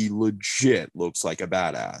and he legit looks like a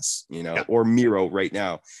badass, you know. Or Miro right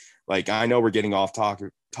now. Like, I know we're getting off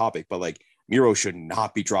topic, but like, Miro should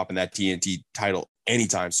not be dropping that TNT title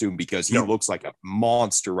anytime soon, because he looks like a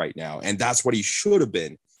monster right now, and that's what he should have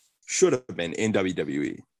been in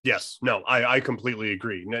WWE. Yes, no, I completely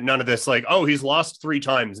agree. None of this like, oh, he's lost 3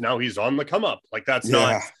 times, now he's on the come up. Like, that's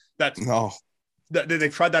not no.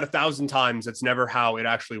 They've tried that 1,000 times. It's never how it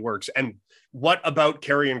actually works. And what about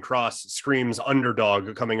Karrion Kross screams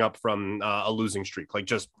underdog coming up from a losing streak? Like,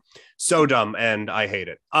 just so dumb, and I hate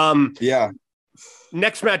it.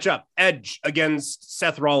 Next matchup, Edge against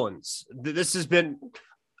Seth Rollins. This has been,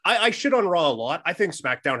 I shit on Raw a lot. I think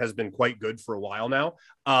SmackDown has been quite good for a while now.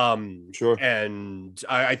 Sure. And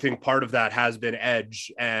I think part of that has been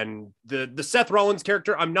Edge and the Seth Rollins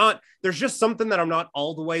character. There's just something that I'm not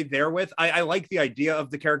all the way there with. I like the idea of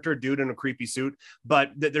the character, dude in a creepy suit,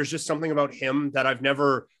 but there's just something about him that I've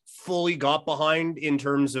never fully got behind in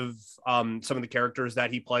terms of some of the characters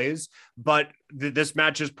that he plays. But this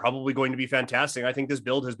match is probably going to be fantastic. I think this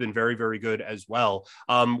build has been very, very good as well.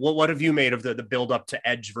 What have you made of the build up to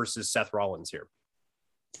Edge versus Seth Rollins here?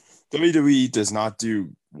 WWE does not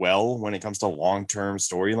do well when it comes to long-term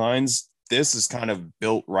storylines. This is kind of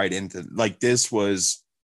built right into, like, it was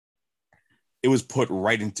put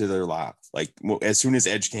right into their lap. Like, as soon as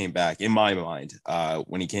Edge came back, in my mind,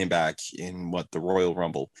 when he came back in the Royal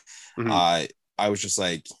Rumble, I was just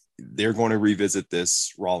like, they're going to revisit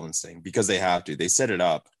this Rollins thing, because they have to. They set it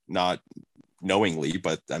up, not knowingly,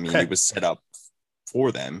 but I mean, it was set up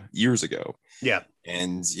for them years ago. Yeah.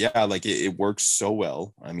 And yeah, like, it works so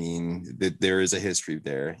well. I mean, there is a history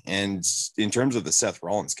there. And in terms of the Seth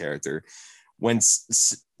Rollins character, when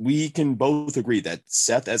we can both agree that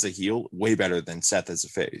Seth as a heel, way better than Seth as a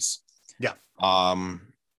face. Yeah.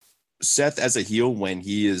 Seth as a heel, when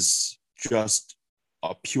he is just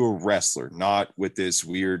a pure wrestler, not with this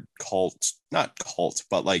weird not cult,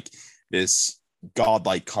 but like this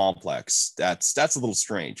godlike complex. That's a little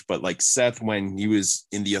strange. But like Seth, when he was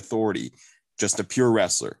in the Authority, just a pure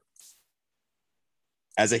wrestler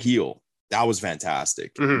as a heel, that was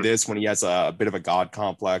fantastic. This, when he has a bit of a god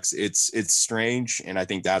complex, it's strange, and I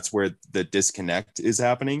think that's where the disconnect is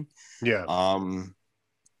happening. Yeah.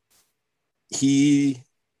 He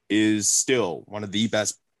is still one of the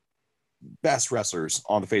best wrestlers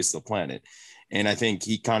on the face of the planet, and I think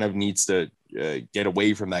he kind of needs to get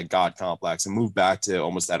away from that god complex and move back to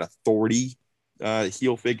almost that Authority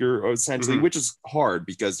heel figure, essentially, which is hard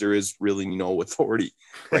because there is really no authority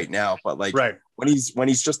right now. But like, when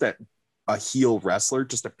he's just a heel wrestler,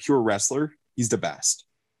 just a pure wrestler, he's the best.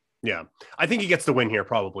 Yeah, I think he gets the win here.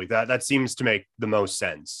 Probably that seems to make the most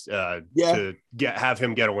sense. To have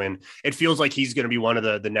him get a win. It feels like he's going to be one of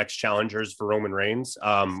the next challengers for Roman Reigns,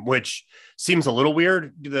 which seems a little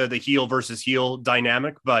weird, the heel versus heel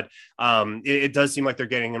dynamic, but it does seem like they're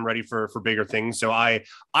getting him ready for bigger things. So I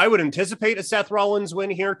would anticipate a Seth Rollins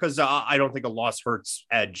win here, because I don't think a loss hurts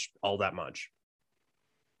Edge all that much.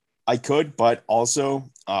 I could, but also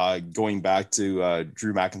going back to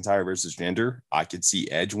Drew McIntyre versus Jinder, I could see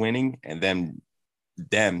Edge winning, and then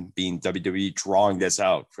them being WWE drawing this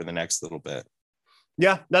out for the next little bit.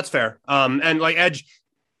 Yeah, that's fair. And like Edge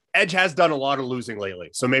has done a lot of losing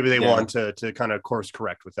lately, so maybe they want to kind of course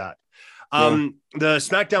correct with that. The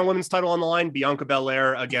SmackDown Women's title on the line, Bianca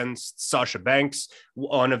Belair against Sasha Banks,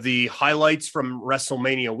 one of the highlights from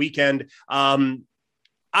WrestleMania weekend.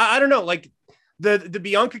 I don't know, like the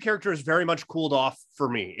Bianca character is very much cooled off for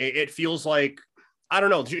me. It feels like, I don't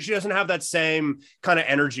know, she doesn't have that same kind of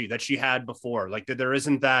energy that she had before. Like there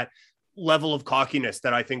isn't that level of cockiness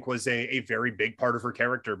that I think was a very big part of her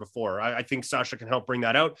character before. I think Sasha can help bring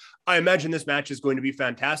that out. I imagine this match is going to be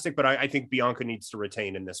fantastic, but I think Bianca needs to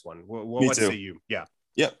retain in this one. What say you? Yeah.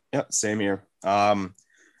 Yep. Same here.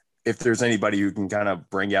 If there's anybody who can kind of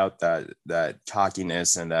bring out that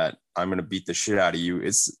cockiness and that I'm going to beat the shit out of you,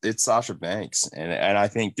 it's Sasha Banks. And I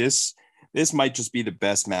think this might just be the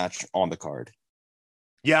best match on the card.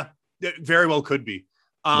 Yeah, it very well could be.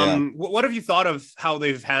 What have you thought of how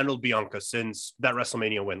they've handled Bianca since that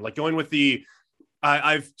WrestleMania win? Like going with the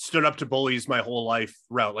I've stood up to bullies my whole life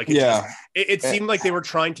route. Like, it seemed like they were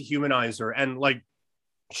trying to humanize her, and like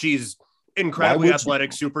she's incredibly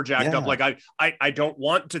athletic, super jacked up. Like I don't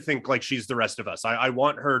want to think like she's the rest of us. I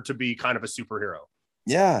want her to be kind of a superhero.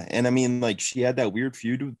 Yeah, and I mean, like she had that weird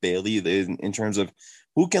feud with Bayley in terms of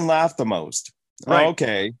who can laugh the most. Right. Oh,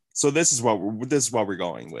 okay, so this is what we're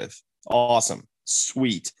going with. Awesome.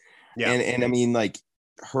 Sweet. Yeah. And I mean, like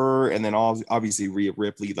her, and then obviously Rhea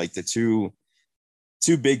Ripley, like the two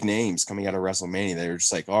big names coming out of WrestleMania. They're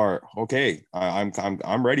just like, all right, okay,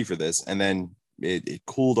 I'm ready for this. And then it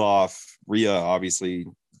cooled off. Rhea obviously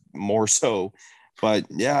more so, but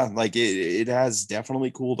yeah, like it has definitely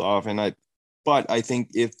cooled off. But I think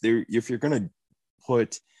if you're gonna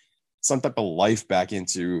put some type of life back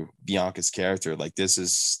into Bianca's character, like this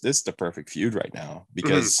is the perfect feud right now,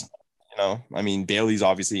 because I mean, Bayley's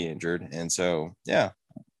obviously injured, and so yeah,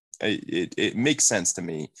 it makes sense to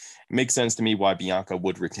me. It makes sense to me why Bianca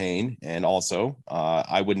would retain, and also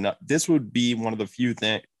I would not. This would be one of the few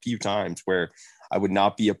times where I would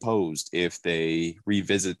not be opposed if they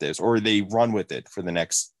revisit this or they run with it for the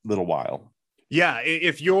next little while. Yeah,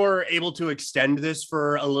 if you're able to extend this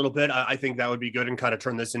for a little bit, I think that would be good, and kind of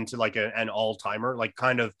turn this into like an all-timer, like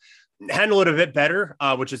kind of handle it a bit better,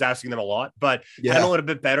 which is asking them a lot, but handle it a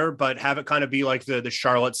bit better, but have it kind of be like the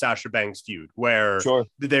Charlotte Sasha Banks feud, where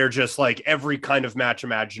they're just like every kind of match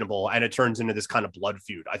imaginable, and it turns into this kind of blood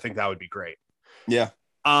feud. I think that would be great. Yeah.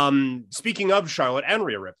 Speaking of Charlotte and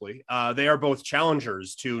Rhea Ripley, they are both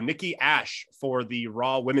challengers to Nikki Ash for the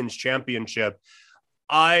Raw Women's Championship.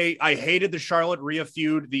 I hated the Charlotte Rhea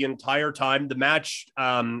feud the entire time. The match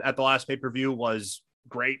at the last pay-per-view was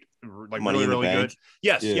great, like really good.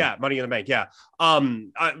 Yes, Money in the Bank. Yeah.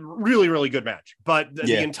 Really, really good match. But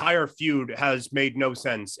the entire feud has made no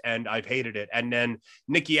sense, and I've hated it. And then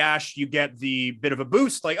Nikki Ash, you get the bit of a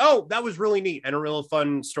boost, like, oh, that was really neat and a real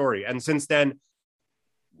fun story. And since then,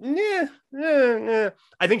 I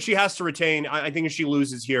think she has to retain. I think if she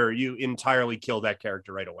loses here, you entirely kill that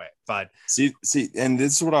character right away. But see, and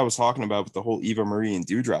this is what I was talking about with the whole Eva Marie and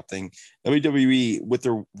Doudrop thing. WWE, with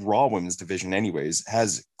their Raw Women's division anyways,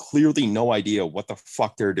 has clearly no idea what the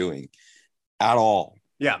fuck they're doing at all.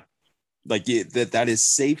 Yeah. Like that is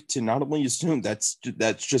safe to not only assume that's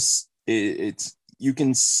just it's you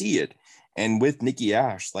can see it. And with Nikki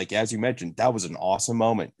Ash, like as you mentioned, that was an awesome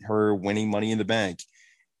moment, her winning Money in the Bank.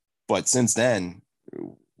 But since then,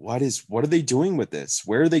 what are they doing with this?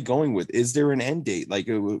 Where are they going with? Is there an end date? Like,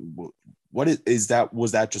 what is that?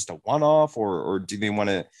 Was that just a one-off, or do they want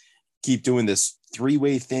to keep doing this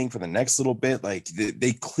three-way thing for the next little bit? Like,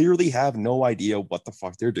 they clearly have no idea what the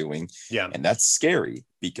fuck they're doing. Yeah, and that's scary,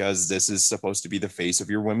 because this is supposed to be the face of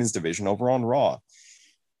your women's division over on Raw.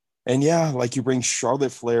 And yeah, like you bring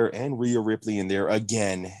Charlotte Flair and Rhea Ripley in there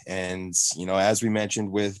again, and as we mentioned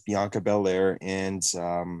with Bianca Belair and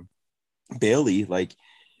Bayley, like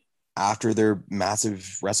after their massive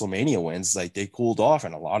WrestleMania wins, like they cooled off,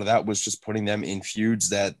 and a lot of that was just putting them in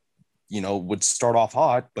feuds that would start off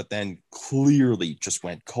hot, but then clearly just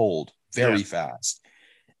went cold very fast.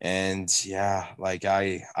 And yeah, like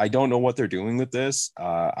I don't know what they're doing with this.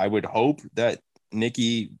 I would hope that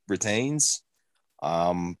Nikki retains,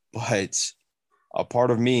 but a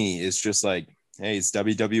part of me is just like, hey, it's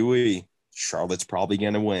WWE. Charlotte's probably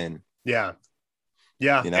gonna win. Yeah,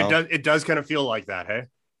 it does kind of feel like that, hey?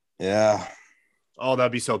 Yeah. Oh,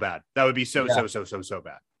 that'd be so bad. That would be so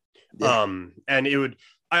bad. Yeah. And it would,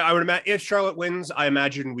 I would imagine if Charlotte wins, I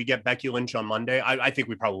imagine we get Becky Lynch on Monday. I think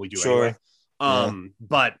we probably do anyway.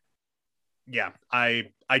 But yeah, I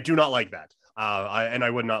do not like that. I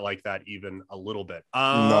would not like that even a little bit.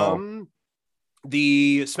 No.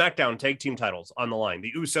 The SmackDown tag team titles on the line.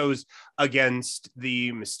 The Usos against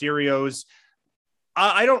the Mysterios.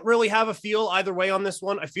 I don't really have a feel either way on this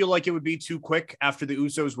one. I feel like it would be too quick after the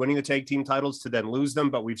Usos winning the tag team titles to then lose them,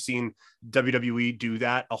 but we've seen WWE do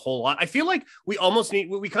that a whole lot. I feel like we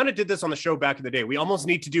kind of did this on the show back in the day. We almost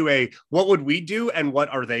need to do a what would we do and what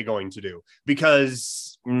are they going to do?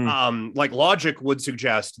 Because like logic would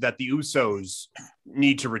suggest that the Usos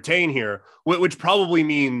need to retain here, which probably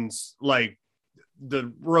means like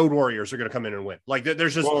the Road Warriors are going to come in and win. Like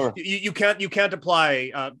there's just you can't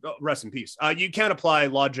apply rest in peace. You can't apply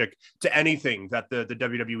logic to anything that the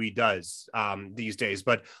WWE does these days.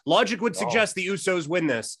 But logic would suggest the Usos win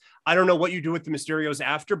this. I don't know what you do with the Mysterios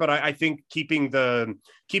after, but I think keeping the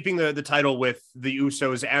title with the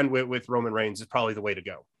Usos and with Roman Reigns is probably the way to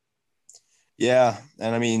go. Yeah,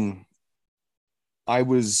 and I mean, I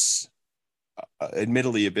was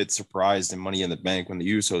admittedly a bit surprised in Money in the Bank when the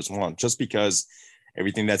Usos won, just because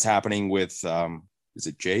everything that's happening with is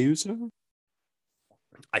it Jey Uso?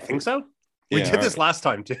 I think so. We did this last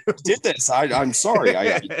time too. Did this? I'm sorry.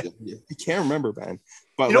 I can't remember, man.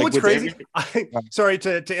 But you know what's crazy? Sorry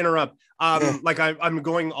to interrupt. Like I'm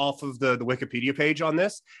going off of the Wikipedia page on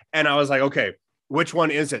this, and I was like, okay, which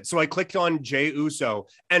one is it? So I clicked on Jey Uso,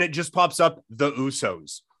 and it just pops up the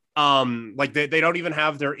Usos. Like they don't even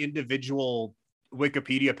have their individual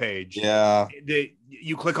Wikipedia page. Yeah,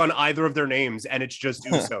 you click on either of their names and it's just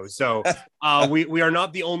Uso. So we are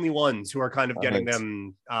not the only ones who are kind of getting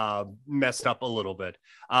them messed up a little bit.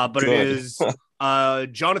 But Good. It is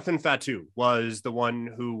Jonathan Fatu was the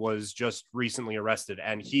one who was just recently arrested,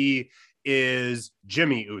 and he is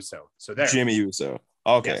Jimmy Uso. So there, Jimmy Uso.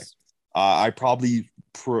 Okay, yes. I probably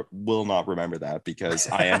will not remember that because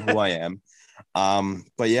I am who I am.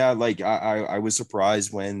 But yeah, like I was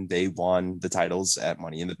surprised when they won the titles at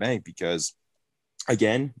Money in the Bank because,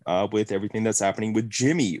 again, with everything that's happening with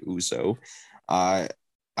Jimmy Uso, I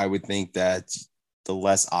would think that the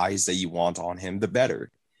less eyes that you want on him, the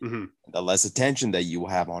better. Mm-hmm. The less attention that you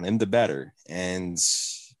have on him, the better. And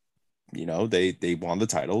you know, they won the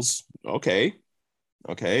titles. Okay.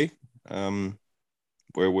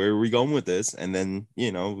 Where are we going with this? And then,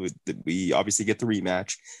 you know, we obviously get the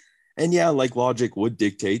rematch. And yeah, like logic would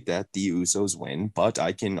dictate that the Usos win, but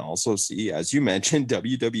I can also see, as you mentioned,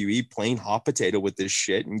 WWE playing hot potato with this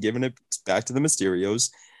shit and giving it back to the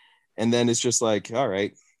Mysterios. And then it's just like, all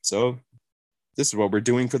right, so this is what we're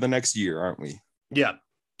doing for the next year, aren't we? Yeah.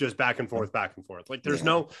 Just back and forth. Like there's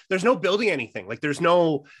no building anything. Like there's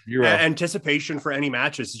no anticipation for any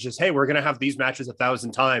matches. It's just, hey, we're going to have these matches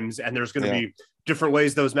 1,000 times and there's going to be different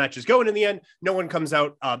ways those matches go. And in the end, no one comes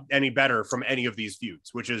out any better from any of these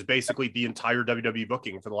feuds, which is basically the entire WWE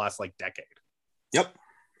booking for the last like decade. Yep.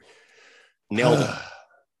 Nailed it.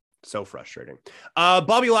 So frustrating.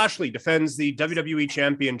 Bobby Lashley defends the WWE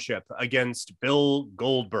Championship against Bill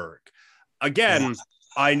Goldberg. Again,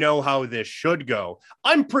 I know how this should go.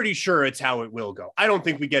 I'm pretty sure it's how it will go. I don't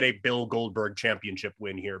think we get a Bill Goldberg championship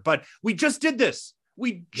win here, but we just did this.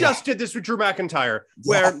 We just did this with Drew McIntyre,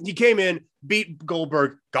 where he came in, beat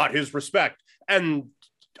Goldberg, got his respect, and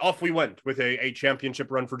off we went with a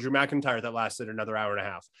championship run for Drew McIntyre that lasted another hour and a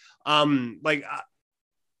half.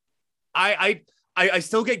 I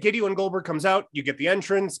still get giddy when Goldberg comes out. You get the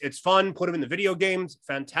entrance. It's fun. Put him in the video games.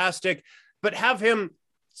 Fantastic. But have him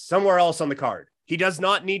somewhere else on the card. He does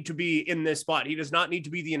not need to be in this spot. He does not need to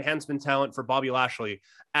be the enhancement talent for Bobby Lashley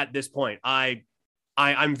at this point.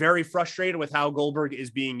 I'm very frustrated with how Goldberg is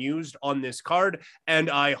being used on this card, and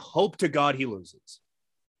I hope to God he loses.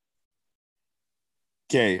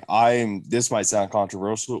 Okay, this might sound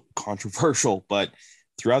controversial, but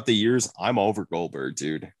throughout the years, I'm over Goldberg,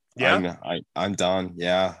 dude. Yeah, I'm done.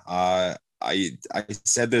 Yeah, I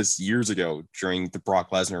said this years ago during the Brock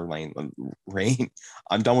Lesnar reign.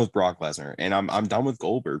 I'm done with Brock Lesnar, and I'm done with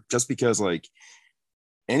Goldberg just because, like,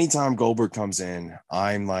 anytime Goldberg comes in,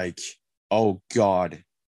 I'm like, oh God,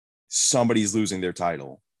 somebody's losing their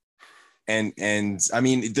title. And I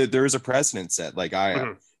mean, there is a precedent set. Like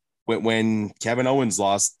when Kevin Owens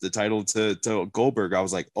lost the title to Goldberg, I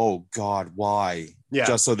was like, oh God, why? Yeah.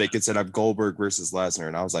 Just so they could set up Goldberg versus Lesnar.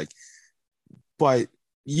 And I was like, but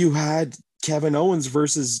you had Kevin Owens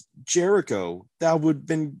versus Jericho. That would have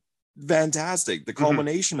been fantastic. The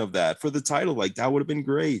culmination of that for the title, like that would have been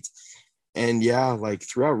great. And yeah, like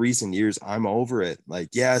throughout recent years, I'm over it.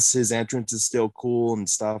 Like, yes, his entrance is still cool and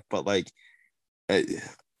stuff, but like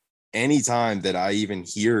anytime that I even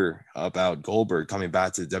hear about Goldberg coming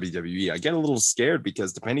back to WWE, I get a little scared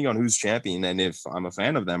because depending on who's champion and if I'm a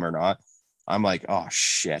fan of them or not, I'm like, oh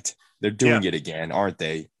shit, they're doing it again, aren't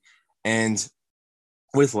they? And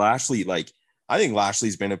with Lashley, like I think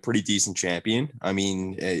Lashley's been a pretty decent champion. I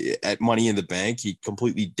mean, at Money in the Bank, he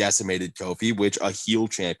completely decimated Kofi, which a heel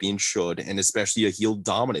champion should, and especially a heel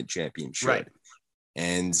dominant champion should. Right.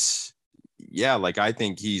 And yeah, like I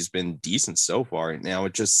think he's been decent so far. Now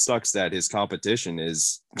it just sucks that his competition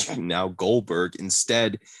is now Goldberg.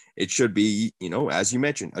 Instead, it should be, you know, as you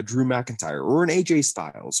mentioned, a Drew McIntyre or an AJ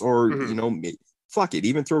Styles, or you know, fuck it,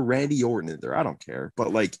 even throw Randy Orton in there. I don't care,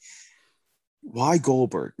 but like, why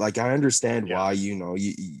Goldberg? Like, I understand why, you know,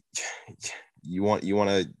 you want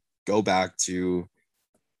to go back to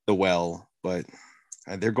the well, but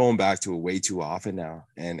they're going back to it way too often now,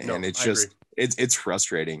 and it's just it's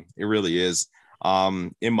frustrating. It really is.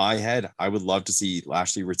 In my head, I would love to see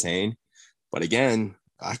Lashley retain, but again,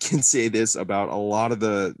 I can say this about a lot of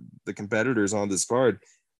the competitors on this card.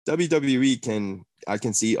 WWE I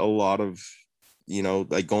can see a lot of, you know,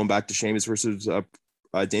 like going back to Sheamus versus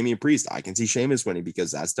Damian Priest. I can see Sheamus winning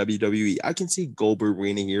because that's WWE. I can see Goldberg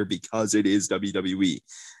winning here because it is WWE.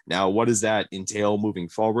 Now, what does that entail moving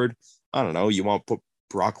forward? I don't know. You want to put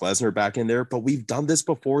Brock Lesnar back in there, but we've done this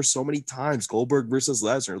before so many times. Goldberg versus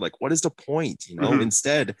Lesnar. Like, what is the point? You know,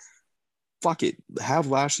 instead, fuck it. Have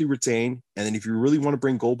Lashley retain. And then if you really want to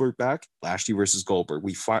bring Goldberg back, Lashley versus Goldberg.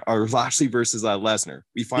 Or Lashley versus Lesnar.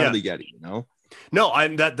 We finally get it, you know? No,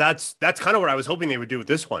 that's kind of what I was hoping they would do with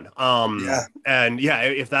this one. And yeah,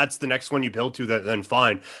 if that's the next one you build to, then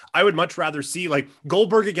fine. I would much rather see like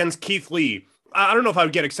Goldberg against Keith Lee. I don't know if I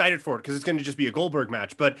would get excited for it because it's going to just be a Goldberg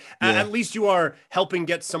match, but at least you are helping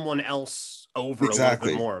get someone else over a little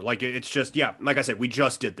bit more. Like it's just, like I said, we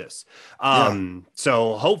just did this.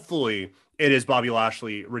 So hopefully it is Bobby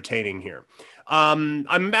Lashley retaining here. I'm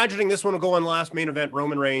imagining this one will go on last main event,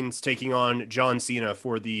 Roman Reigns taking on John Cena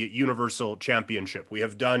for the Universal Championship. We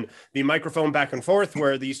have done the microphone back and forth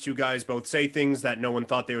where these two guys both say things that no one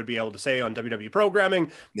thought they would be able to say on WWE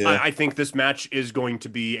programming. I think this match is going to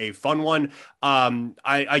be a fun one.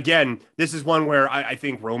 This is one where I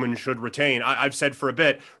think Roman should retain. I've said for a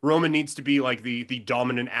bit, Roman needs to be like the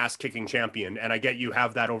dominant ass kicking champion. And I get you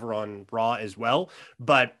have that over on Raw as well,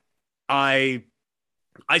 but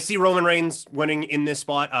I see Roman Reigns winning in this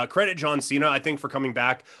spot. Credit John Cena, I think, for coming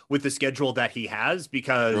back with the schedule that he has,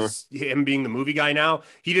 because him being the movie guy now,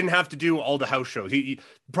 he didn't have to do all the house shows. He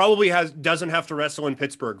probably doesn't have to wrestle in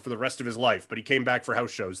Pittsburgh for the rest of his life, but he came back for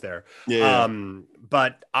house shows there.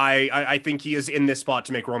 But I think he is in this spot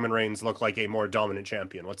to make Roman Reigns look like a more dominant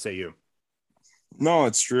champion. What say you? No,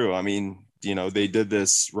 it's true. I mean, you know, they did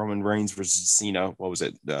this Roman Reigns versus Cena. What was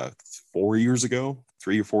it? 4 years ago,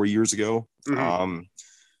 3 or 4 years ago.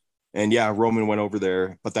 And yeah, Roman went over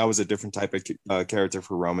there, but that was a different type of character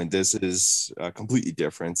for Roman. This is completely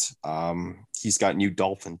different. He's got new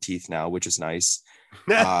dolphin teeth now, which is nice.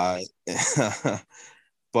 But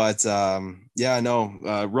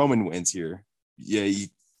Roman wins here. Yeah,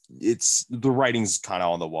 it's the writing's kind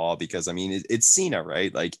of on the wall because I mean it's Cena,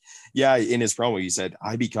 right? Like, yeah, in his promo he said,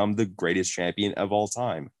 "I become the greatest champion of all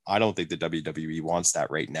time." I don't think the WWE wants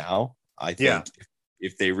that right now. I think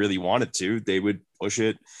if they really wanted to, they would push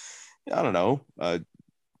it. I don't know, a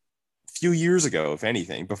few years ago, if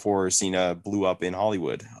anything, before Cena blew up in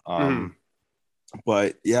Hollywood.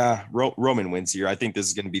 But yeah, Roman wins here. I think this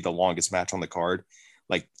is going to be the longest match on the card,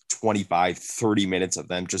 like 25-30 minutes of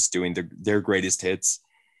them just doing their greatest hits.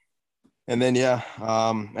 And then,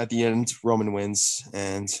 at the end, Roman wins.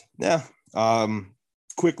 And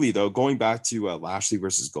quickly, though, going back to Lashley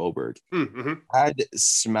versus Goldberg, had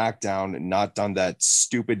SmackDown not done that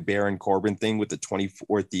stupid Baron Corbin thing with the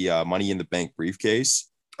 24th, Money in the Bank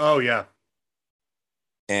briefcase. Oh, yeah.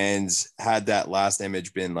 And had that last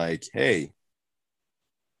image been like, hey,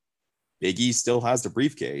 Big E still has the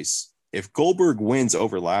briefcase. If Goldberg wins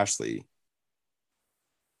over Lashley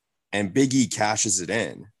and Big E cashes it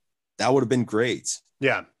in, that would have bing great.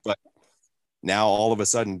 Yeah. But now all of a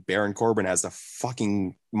sudden Baron Corbin has the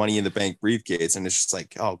fucking Money in the Bank briefcase, and it's just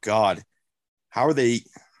like, oh God, how's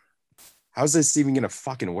this even gonna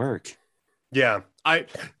fucking work? Yeah,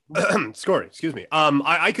 excuse me.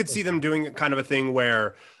 I could see them doing kind of a thing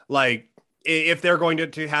where, like, if they're going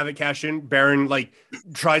to have it cash in, Baron like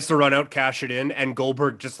tries to run out, cash it in, and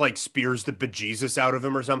Goldberg just like spears the bejesus out of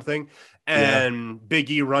him or something. And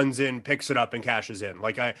Big E runs in, picks it up, and cashes in.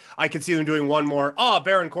 Like I could see them doing one more. Oh,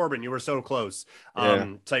 Baron Corbin, you were so close.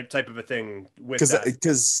 Type of a thing with that.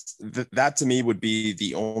 Because that to me would be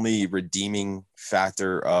the only redeeming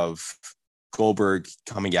factor of Goldberg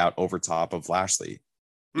coming out over top of Lashley.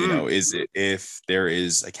 You know, is it if there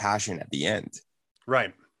is a cash in at the end,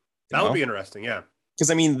 right? That would be interesting. Yeah,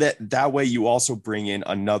 because I mean that way you also bring in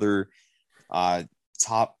another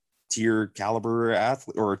top tier caliber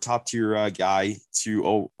athlete or top tier guy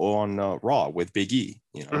on Raw with Big E,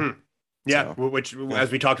 you know. Mm-hmm. Yeah, so, which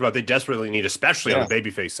as we talked about, they desperately need, especially on the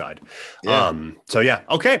babyface side. So yeah,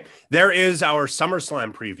 okay. There is our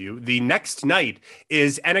SummerSlam preview. The next night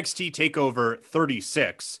is NXT TakeOver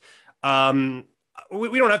 36.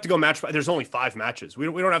 We don't have to go match by. There's only 5 matches. We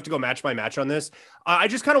don't have to go match by match on this. I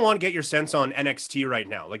just kind of want to get your sense on NXT right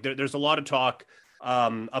now. Like there's a lot of talk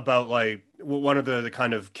about like one of the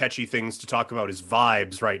kind of catchy things to talk about is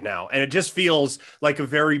vibes right now. And it just feels like a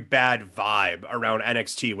very bad vibe around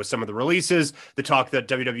NXT with some of the releases, the talk that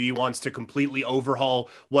WWE wants to completely overhaul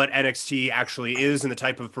what NXT actually is and the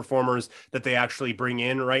type of performers that they actually bring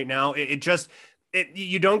in right now.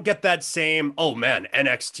 You don't get that same, oh man,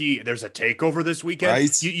 NXT, there's a takeover this weekend.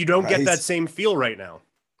 Right. You don't get that same feel right now.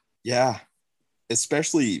 Yeah.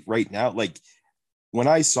 Especially right now. Like when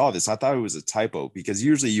I saw this, I thought it was a typo because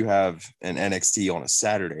usually you have an NXT on a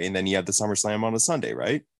Saturday and then you have the SummerSlam on a Sunday,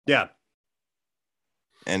 right? Yeah.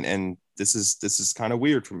 And this is kind of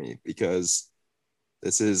weird for me because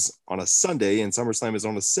this is on a Sunday and SummerSlam is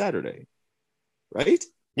on a Saturday, right?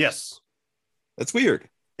 Yes. That's weird.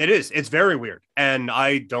 It is. It's very weird, and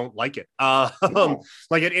I don't like it. No.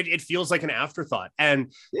 Like it feels like an afterthought,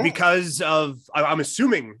 and because of I'm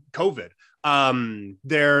assuming COVID,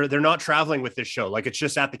 they're not traveling with this show. Like it's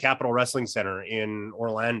just at the Capitol Wrestling Center in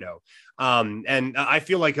Orlando, and I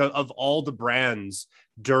feel like of all the brands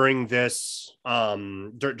during this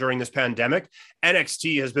during this pandemic,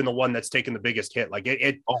 NXT has been the one that's taken the biggest hit. Like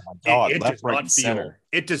it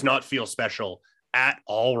does not feel special at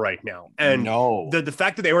all right now. And the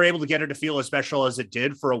fact that they were able to get it to feel as special as it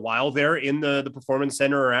did for a while there in the Performance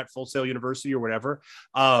Center or at Full Sail University or whatever,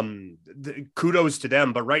 kudos to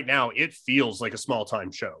them. But right now it feels like a small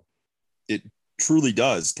time show. It truly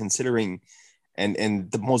does, considering,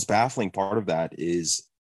 and the most baffling part of that is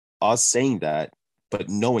us saying that, but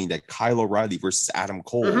knowing that Kyle O'Reilly versus Adam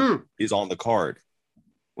Cole is on the card.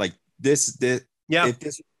 Like if this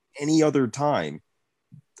was any other time,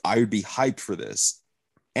 I would be hyped for this.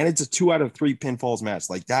 And it's a 2 out of 3 pinfalls match.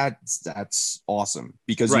 Like that's awesome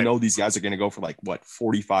because you know these guys are going to go for like what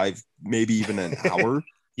 45, maybe even an hour.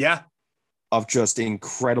 Of just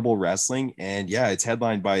incredible wrestling. And it's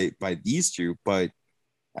headlined by these two, but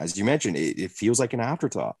as you mentioned, it feels like an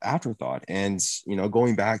afterthought. And you know,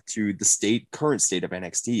 going back to the current state of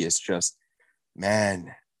NXT, it's just,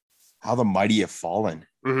 man, how the mighty have fallen.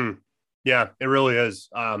 Yeah, it really is.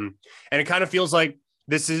 And it kind of feels like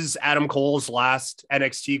this is Adam Cole's last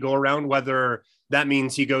NXT go around, whether that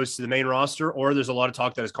means he goes to the main roster or there's a lot of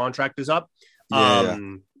talk that his contract is up.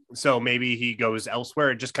 So maybe he goes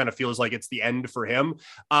elsewhere. It just kind of feels like it's the end for him.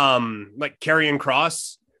 Like Karrion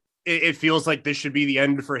Kross, it feels like this should be the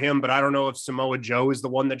end for him, but I don't know if Samoa Joe is the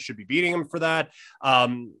one that should be beating him for that.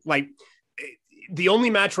 Like the only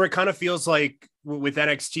match where it kind of feels like with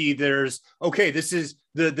NXT, this is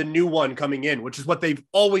the new one coming in, which is what they've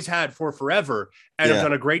always had for forever and have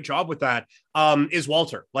done a great job with that, is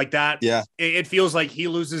Walter. Like that. Yeah. It feels like he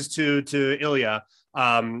loses to Ilya.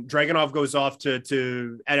 Dragunov goes off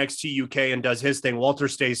to NXT UK and does his thing. Walter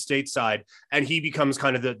stays stateside and he becomes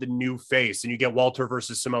kind of the new face, and you get Walter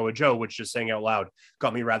versus Samoa Joe, which, just saying out loud,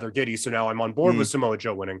 got me rather giddy. So now I'm on board with Samoa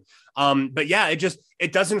Joe winning. But yeah,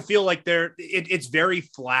 it doesn't feel like it's very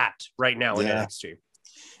flat right now in NXT.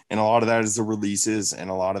 And a lot of that is the releases, and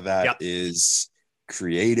a lot of that is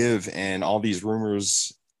creative, and all these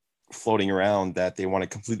rumors floating around that they want to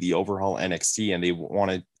completely overhaul NXT, and they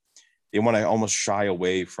want to almost shy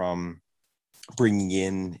away from bringing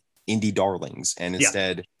in indie darlings and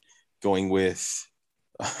instead going with,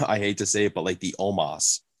 I hate to say it, but like the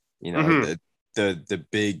Omos, you know, the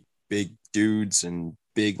big dudes and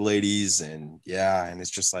big ladies, and and it's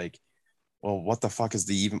just like, well, what the fuck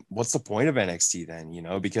is what's the point of NXT then? You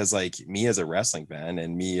know, because like me as a wrestling fan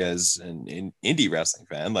and me as an indie wrestling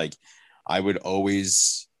fan, like I would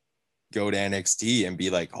always go to NXT and be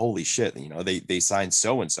like, holy shit, you know, they signed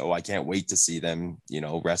so-and-so. I can't wait to see them, you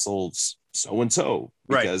know, wrestle so-and-so,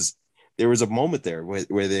 because there was a moment there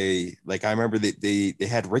where they, like, I remember they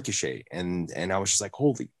had Ricochet and I was just like,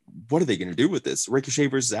 holy, what are they going to do with this? Ricochet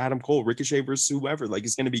versus Adam Cole, Ricochet versus whoever, like,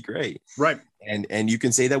 it's going to be great. Right. And you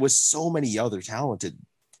can say that with so many other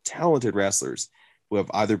talented wrestlers who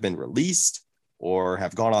have either been released or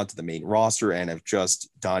have gone on to the main roster and have just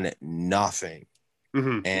done nothing.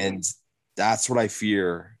 And that's what I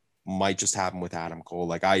fear might just happen with Adam Cole.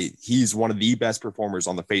 Like he's one of the best performers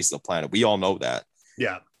on the face of the planet. We all know that.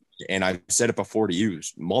 Yeah. And I've said it before to you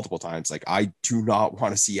multiple times. Like, I do not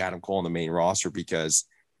want to see Adam Cole on the main roster because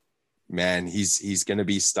man, he's gonna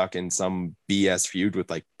be stuck in some BS feud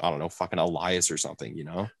with like, I don't know, fucking Elias or something, you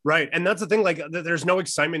know? Right. And that's the thing, like there's no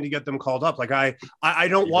excitement to get them called up. Like I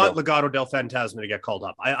don't want Legado del Fantasma to get called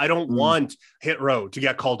up. I don't want Hit Row to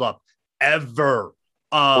get called up ever.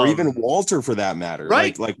 Or even Walter for that matter.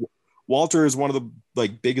 Right. Like Walter is one of the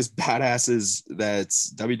like biggest badasses that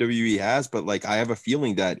WWE has, but like I have a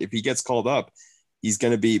feeling that if he gets called up, he's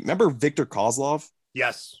gonna be, remember Victor Kozlov?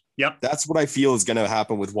 Yes. Yep. That's what I feel is gonna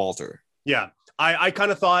happen with Walter. Yeah. I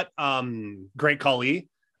kind of thought Great Khali,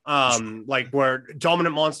 like where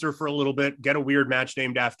dominant monster for a little bit, get a weird match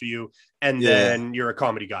named after you, and then you're a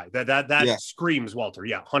comedy guy. That screams Walter.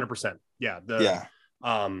 Yeah, 100%. Yeah.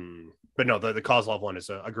 But no, the Kozlov one is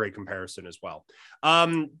a great comparison as well.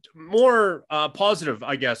 More positive,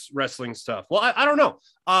 I guess, wrestling stuff. Well, I don't know.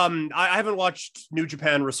 I haven't watched New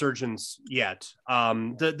Japan Resurgence yet.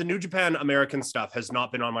 The New Japan American stuff has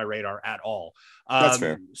not been on my radar at all. That's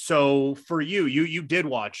fair. So for you did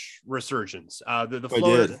watch Resurgence.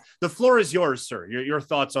 The floor is yours, sir. Your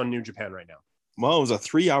thoughts on New Japan right now? Well, it was a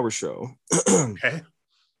 3-hour show. Okay.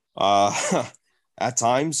 At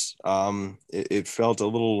times, it felt a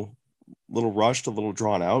little rushed, a little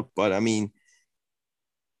drawn out, but I mean,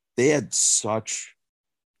 they had such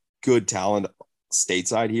good talent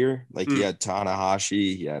stateside here. Like you had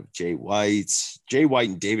Tanahashi, you have Jay White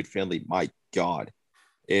and David Finlay. My God,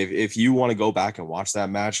 if you want to go back and watch that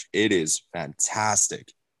match, it is fantastic,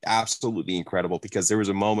 absolutely incredible. Because there was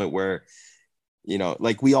a moment where, you know,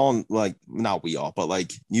 like we all, like not we all, but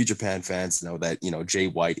like New Japan fans know that, you know, Jay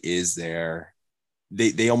White is there.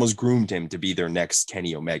 They almost groomed him to be their next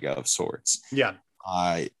Kenny Omega of sorts. Yeah.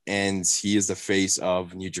 And he is the face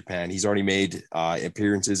of New Japan. He's already made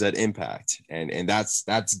appearances at Impact, and that's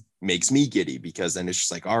makes me giddy, because then it's just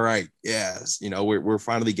like, all right, yes, you know, we're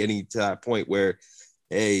finally getting to that point where,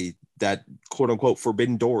 hey, that quote unquote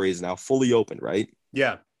forbidden door is now fully open, right?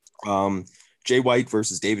 Yeah. Jay White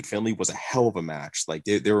versus David Finlay was a hell of a match. Like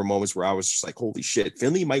there were moments where I was just like, holy shit,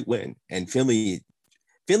 Finlay might win, and Finlay's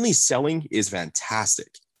selling is fantastic.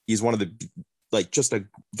 He's one of the, like, just a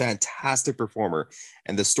fantastic performer.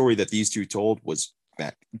 And the story that these two told was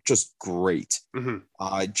just great.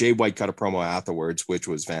 Jay White cut a promo afterwards, which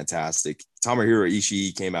was fantastic. Tomohiro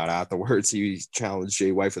Ishii came out afterwards. He challenged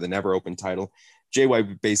Jay White for the never open title. Jay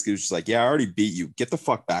White basically was just like, yeah, I already beat you. Get the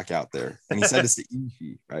fuck back out there. And he said this to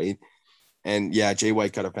Ishii, right? And yeah, Jay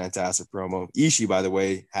White cut a fantastic promo. Ishii, by the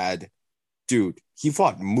way, he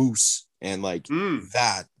fought Moose. And like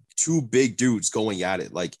that, two big dudes going at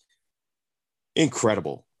it, like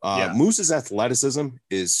incredible. Moose's athleticism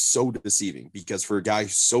is so deceiving, because for a guy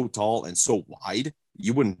so tall and so wide,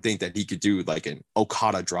 you wouldn't think that he could do like an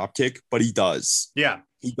Okada drop kick, but he does. Yeah.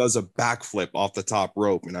 He does a backflip off the top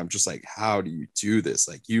rope. And I'm just like, how do you do this?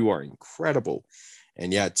 Like, you are incredible.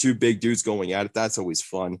 And yeah, two big dudes going at it. That's always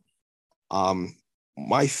fun.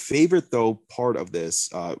 My favorite though part of this,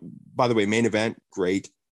 by the way, main event,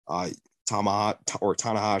 great.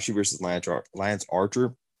 Tanahashi versus Lance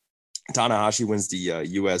Archer. Tanahashi wins the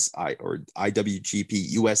IWGP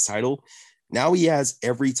US title. Now he has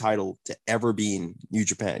every title to ever be in New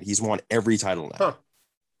Japan. He's won every title now. Huh.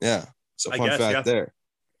 Yeah. So fun fact there.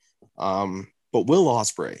 But Will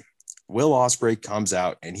Ospreay comes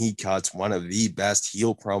out and he cuts one of the best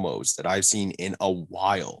heel promos that I've seen in a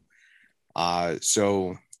while.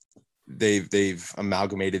 So they've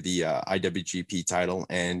amalgamated the IWGP title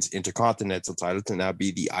and Intercontinental title to now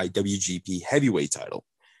be the IWGP Heavyweight title,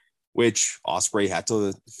 which Ospreay had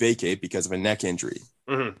to vacate because of a neck injury.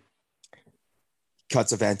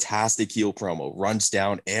 Cuts a fantastic heel promo, runs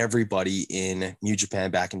down everybody in New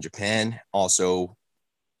Japan back in Japan, also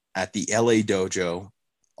at the LA Dojo,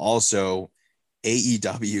 also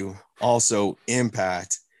AEW, also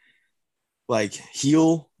Impact. Like,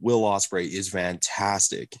 heel Will Ospreay is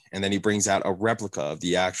fantastic. And then he brings out a replica of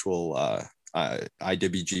the actual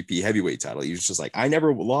IWGP heavyweight title. He was just like, I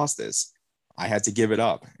never lost this. I had to give it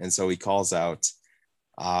up. And so he calls out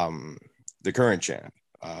the current champ.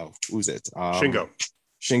 Who's it? Shingo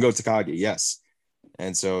Takagi, yes.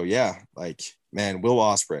 And so, yeah, like, man, Will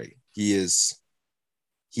Ospreay, he is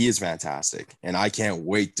fantastic. And I can't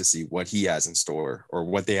wait to see what he has in store, or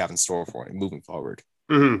what they have in store for him moving forward.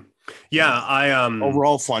 Yeah,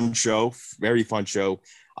 overall fun show, very fun show.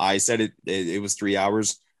 I said it was 3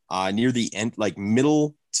 hours. Near the end, like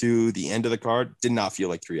middle to the end of the card, did not feel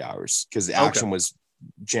like 3 hours, because the action was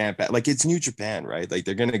jam-packed. Like, it's New Japan, right? Like,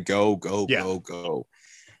 they're gonna go.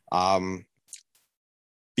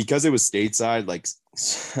 Because it was stateside, like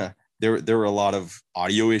there were a lot of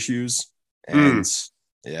audio issues, and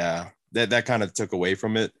yeah, that kind of took away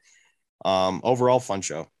from it. Overall fun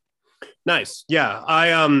show. Nice. Yeah. I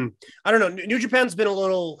don't know. New Japan's been a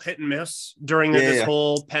little hit and miss during this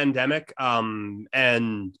whole pandemic.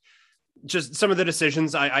 And just some of the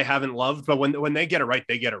decisions I haven't loved, but when they get it right,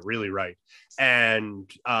 they get it really right.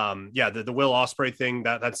 And the Will Ospreay thing,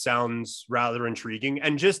 that sounds rather intriguing,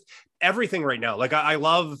 and just everything right now. Like I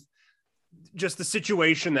love just the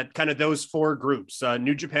situation that kind of those four groups,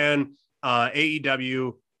 New Japan,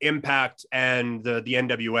 AEW, Impact, and the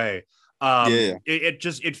NWA.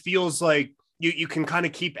 It feels like you can kind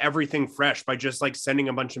of keep everything fresh by just like sending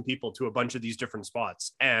a bunch of people to a bunch of these different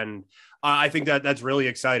spots. And I think that's really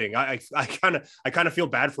exciting. I kind of feel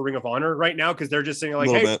bad for Ring of Honor right now, because they're just saying like,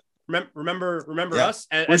 hey, remember us?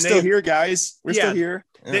 And we're still here, guys. We're still here.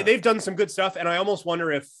 Yeah. They've done some good stuff. And I almost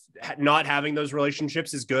wonder if not having those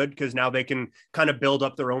relationships is good, because now they can kind of build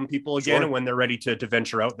up their own people again. Sure. And when they're ready to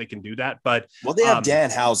venture out, they can do that. But they have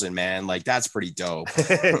Danhausen, man. Like, that's pretty dope.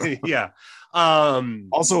 Yeah.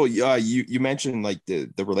 Also, you mentioned like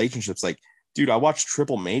the relationships. Like, dude, I watched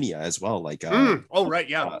Triple Mania as well. Like, right.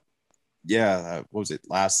 Yeah. What was it,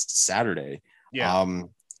 last Saturday? Yeah.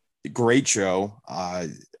 Great show.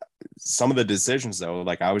 Some of the decisions though,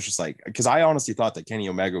 like I was just like, because I honestly thought that Kenny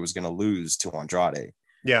Omega was going to lose to Andrade.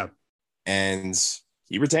 Yeah. And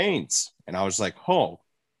he retains. And I was like, oh,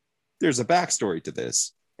 there's a backstory to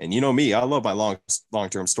this. And you know me, I love my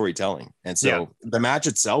long-term storytelling. And so the match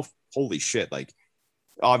itself, holy shit. Like,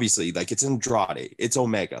 obviously, like, it's Andrade, it's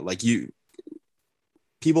Omega. Like,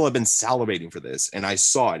 people have been salivating for this. And I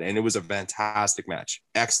saw it. And it was a fantastic match.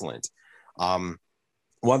 Excellent.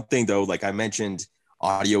 One thing though, like I mentioned,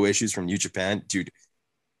 audio issues from New Japan, dude,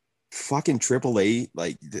 fucking AAA,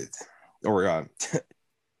 like, or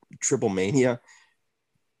Triple Mania,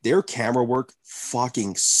 their camera work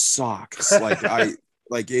fucking sucks.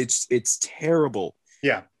 Like, it's terrible.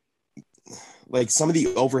 Yeah. Like, some of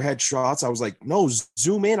the overhead shots, I was like, no,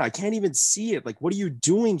 zoom in. I can't even see it. Like, what are you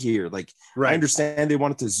doing here? Like, right. I understand they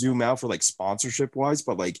wanted to zoom out for like sponsorship wise,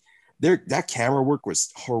 but like that camera work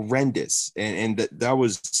was horrendous. And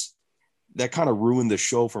that kind of ruined the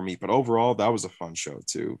show for me. But overall, that was a fun show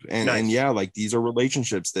too. And nice. And yeah, like, these are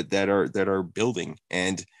relationships that are building.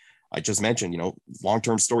 And I just mentioned,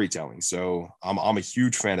 long-term storytelling. So I'm a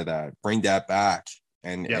huge fan of that. Bring that back.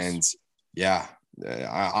 And yeah,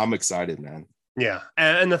 I'm excited, man. Yeah.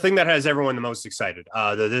 And the thing that has everyone the most excited,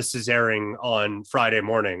 this is airing on Friday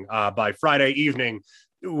morning. By Friday evening,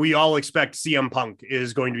 we all expect CM Punk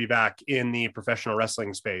is going to be back in the professional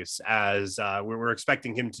wrestling space, as we're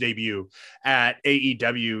expecting him to debut at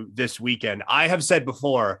AEW this weekend. I have said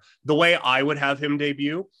before, the way I would have him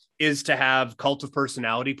debut is to have Cult of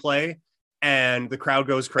Personality play, and the crowd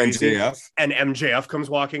goes crazy, and MJF comes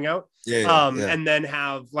walking out. And then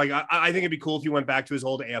have like, I think it'd be cool if he went back to his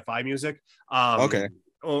old AFI music,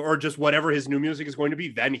 or just whatever his new music is going to be.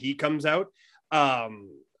 Then he comes out.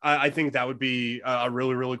 I think that would be a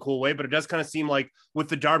really, really cool way. But it does kind of seem like with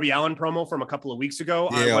the Darby Allin promo from a couple of weeks ago,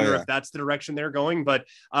 I wonder if that's the direction they're going. But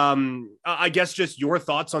I guess just your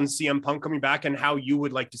thoughts on CM Punk coming back and how you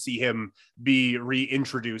would like to see him be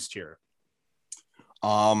reintroduced here.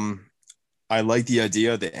 I like the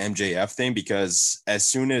idea of the MJF thing, because as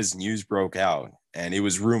soon as news broke out, and it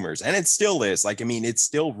was rumors, and it still is, like, I mean, it's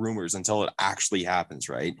still rumors until it actually happens,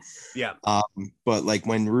 right? Yeah. But like,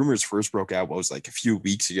 when rumors first broke out, what was like a few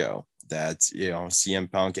weeks ago, that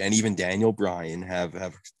CM Punk and even Daniel Bryan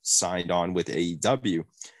have signed on with AEW,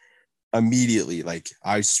 immediately, like,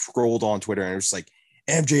 I scrolled on Twitter and it was like,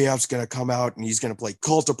 MJF's gonna come out and he's gonna play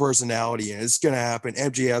Cult of Personality, and it's gonna happen.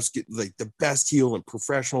 MJF's like the best heel in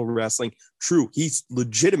professional wrestling. True, he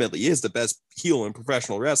legitimately is the best heel in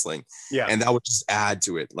professional wrestling. Yeah, and that would just add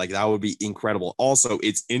to it. Like, that would be incredible. Also,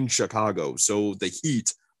 it's in Chicago, so the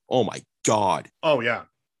heat. Oh my god. Oh yeah.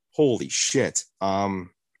 Holy shit.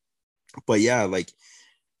 But yeah, like,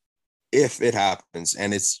 if it happens,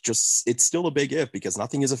 and it's still a big if, because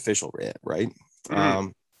nothing is official yet, right? Mm-hmm.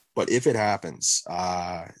 But if it happens,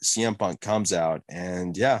 CM Punk comes out,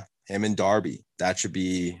 and yeah, him and Darby, that should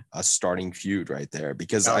be a starting feud right there.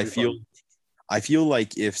 Because I feel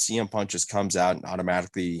like if CM Punk just comes out and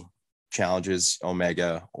automatically challenges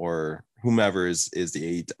Omega or whomever is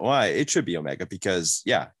the it should be Omega, because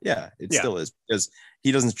it still is, because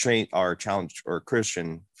he doesn't train or challenge or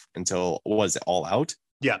Christian until, was it All Out?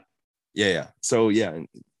 Yeah. So yeah,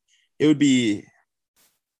 it would be,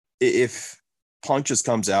 if Punk just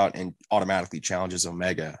comes out and automatically challenges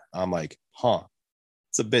Omega, I'm like,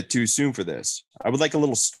 it's a bit too soon for this. I would like a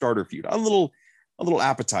little starter feud, a little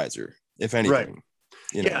appetizer, if anything.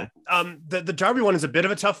 Right. The Darby one is a bit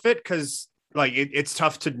of a tough fit, because like it's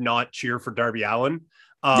tough to not cheer for Darby Allin.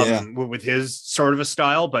 with his sort of a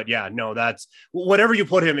style. But yeah, no, that's whatever you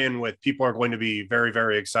put him in with, people are going to be very,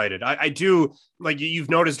 very excited. I do, like you've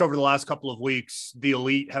noticed over the last couple of weeks, the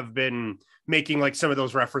Elite have been making like some of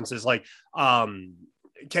those references, like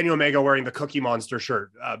Kenny Omega wearing the Cookie Monster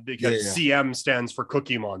shirt because CM stands for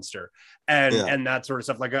Cookie Monster and that sort of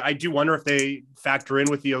stuff. Like I do wonder if they factor in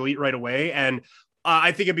with the Elite right away. And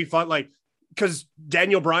I think it'd be fun, like, because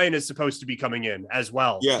Daniel Bryan is supposed to be coming in as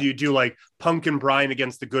well. Yeah. You do like Punk and Bryan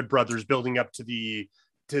against the Good Brothers, building up to the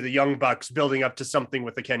Young Bucks, building up to something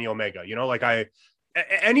with the Kenny Omega. You know, like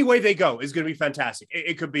any way they go is going to be fantastic.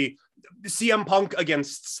 It could be CM Punk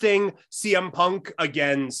against Sting, CM Punk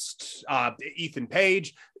against Ethan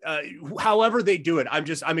Page. However they do it,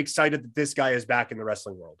 I'm excited that this guy is back in the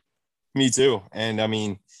wrestling world. Me too. And I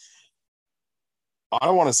mean, I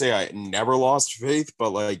don't want to say I never lost faith,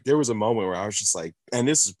 but like there was a moment where I was just like, and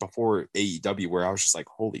this is before AEW, where I was just like,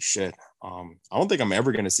 holy shit. I don't think I'm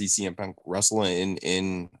ever going to see CM Punk wrestle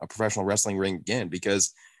in a professional wrestling ring again,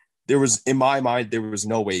 because there was, in my mind, there was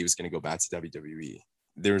no way he was going to go back to WWE.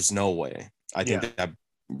 There's no way. I think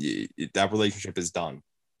that relationship is done.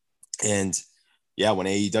 And yeah, when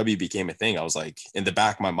AEW became a thing, I was like, in the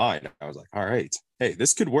back of my mind, I was like, all right, hey,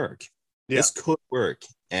 this could work. Yeah. This could work.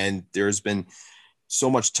 And there's been so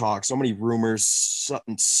much talk, so many rumors,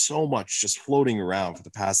 so much just floating around for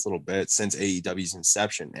the past little bit since AEW's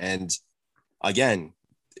inception. And again,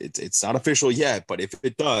 it's not official yet, but if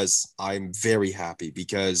it does, I'm very happy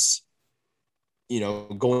because, you know,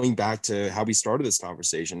 going back to how we started this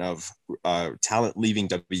conversation of talent leaving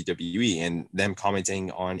WWE and them commenting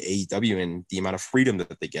on AEW and the amount of freedom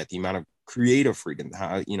that they get, the amount of creative freedom,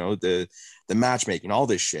 how, you know, the matchmaking, all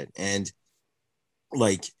this shit. And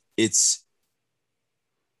like, it's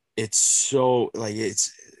so like,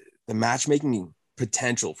 it's the matchmaking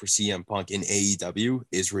potential for CM Punk in AEW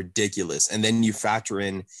is ridiculous. And then you factor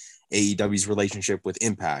in AEW's relationship with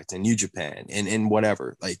Impact and New Japan and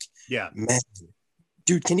whatever. Like, yeah, man,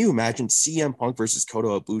 dude, can you imagine CM Punk versus Kota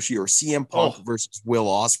Ibushi, or CM Punk versus Will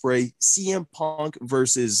Ospreay, CM Punk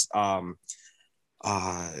versus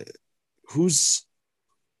who's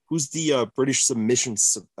the British submission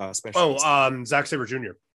specialist? Zack Sabre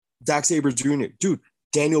Jr. Zack Sabre Jr. Dude,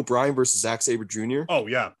 Daniel Bryan versus Zack Sabre Jr. Oh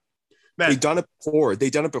yeah. Man. They've done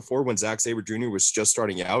it before when Zack Sabre Jr. was just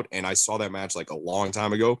starting out, and I saw that match like a long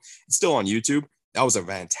time ago. It's still on YouTube. That was a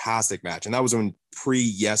fantastic match, and that was when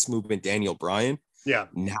pre-Yes Movement Daniel Bryan. Yeah.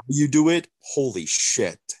 Now you do it. Holy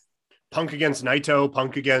shit. Punk against Naito,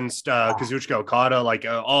 Punk against Kazuchika Okada, like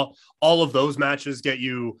all of those matches get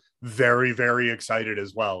you very, very excited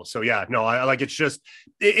as well. So yeah, no, I like,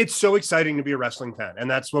 it's so exciting to be a wrestling fan.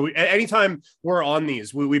 And that's what anytime we're on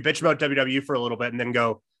these, we bitch about WWE for a little bit and then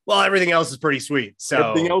go, well, everything else is pretty sweet. So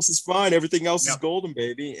everything else is fine. Everything else is golden,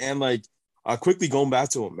 baby. And like, quickly going back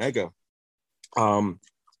to Omega,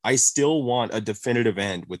 I still want a definitive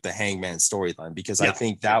end with the Hangman storyline, because I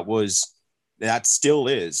think that still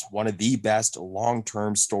is one of the best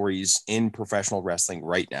long-term stories in professional wrestling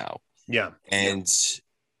right now. Yeah. And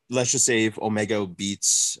let's just say if Omega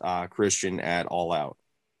beats Christian at All Out,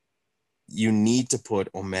 you need to put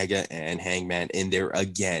Omega and Hangman in there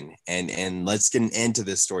again. And let's get an end to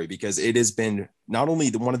this story, because it has been not only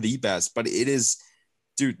one of the best, but it is,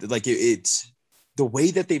 dude, like it's the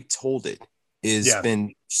way that they've told it is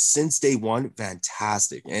been since day one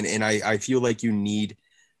fantastic. And I feel like you need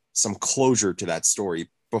some closure to that story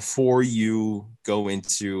before you go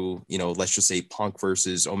into, you know, let's just say Punk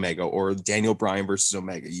versus Omega or Daniel Bryan versus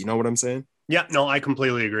Omega. You know what I'm saying? Yeah, no, I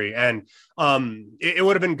completely agree. And it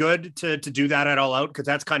would have been good to do that at All Out, because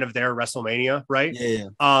that's kind of their WrestleMania, right? Yeah.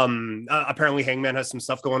 Apparently Hangman has some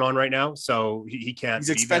stuff going on right now, so he can't. He's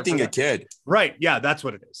expecting a kid. Right. Yeah, that's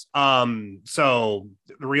what it is. So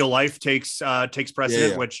real life takes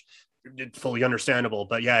precedent, which it's fully understandable.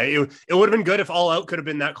 But yeah, it would have been good if All Out could have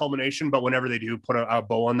been that culmination. But whenever they do put a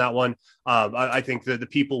bow on that one, I think that the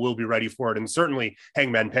people will be ready for it. And certainly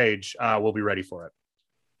Hangman Page will be ready for it.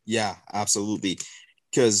 Yeah, absolutely.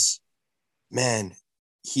 Because, man,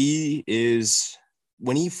 he is,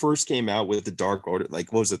 when he first came out with the Dark Order,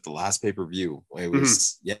 like, what was it, the last pay-per-view? It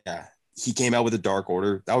was, he came out with the Dark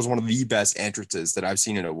Order. That was one of the best entrances that I've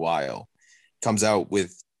seen in a while. Comes out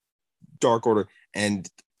with Dark Order, and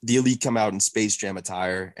the Elite come out in Space Jam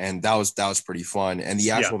attire, and that was pretty fun. And the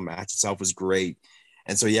actual match itself was great.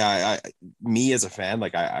 And so, me as a fan,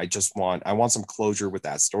 like I want some closure with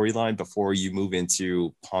that storyline before you move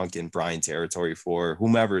into Punk and Bryan territory for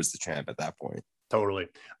whomever is the champ at that point. Totally.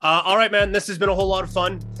 All right, man. This has been a whole lot of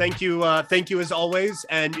fun. Thank you. Thank you as always.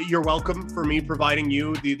 And you're welcome for me providing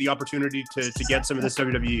you the opportunity to get some of this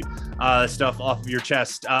WWE stuff off of your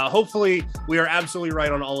chest. Hopefully we are absolutely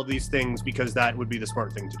right on all of these things, because that would be the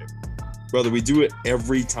smart thing to do. Brother, we do it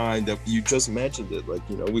every time that you just mentioned it. Like,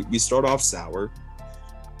 you know, we start off sour,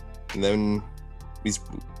 and then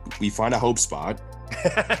we find a hope spot.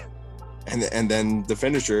 and then the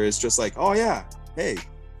finisher is just like, oh yeah, hey,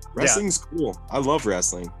 wrestling's cool. I love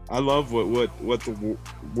wrestling. I love what the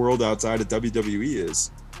world outside of WWE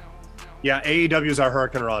is. Yeah, AEW is our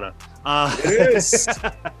Hurricane Rana. It is.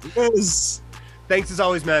 It is. Thanks as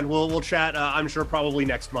always, man. We'll chat. I'm sure probably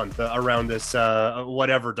next month around this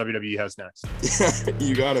whatever WWE has next.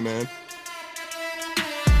 You got it, man.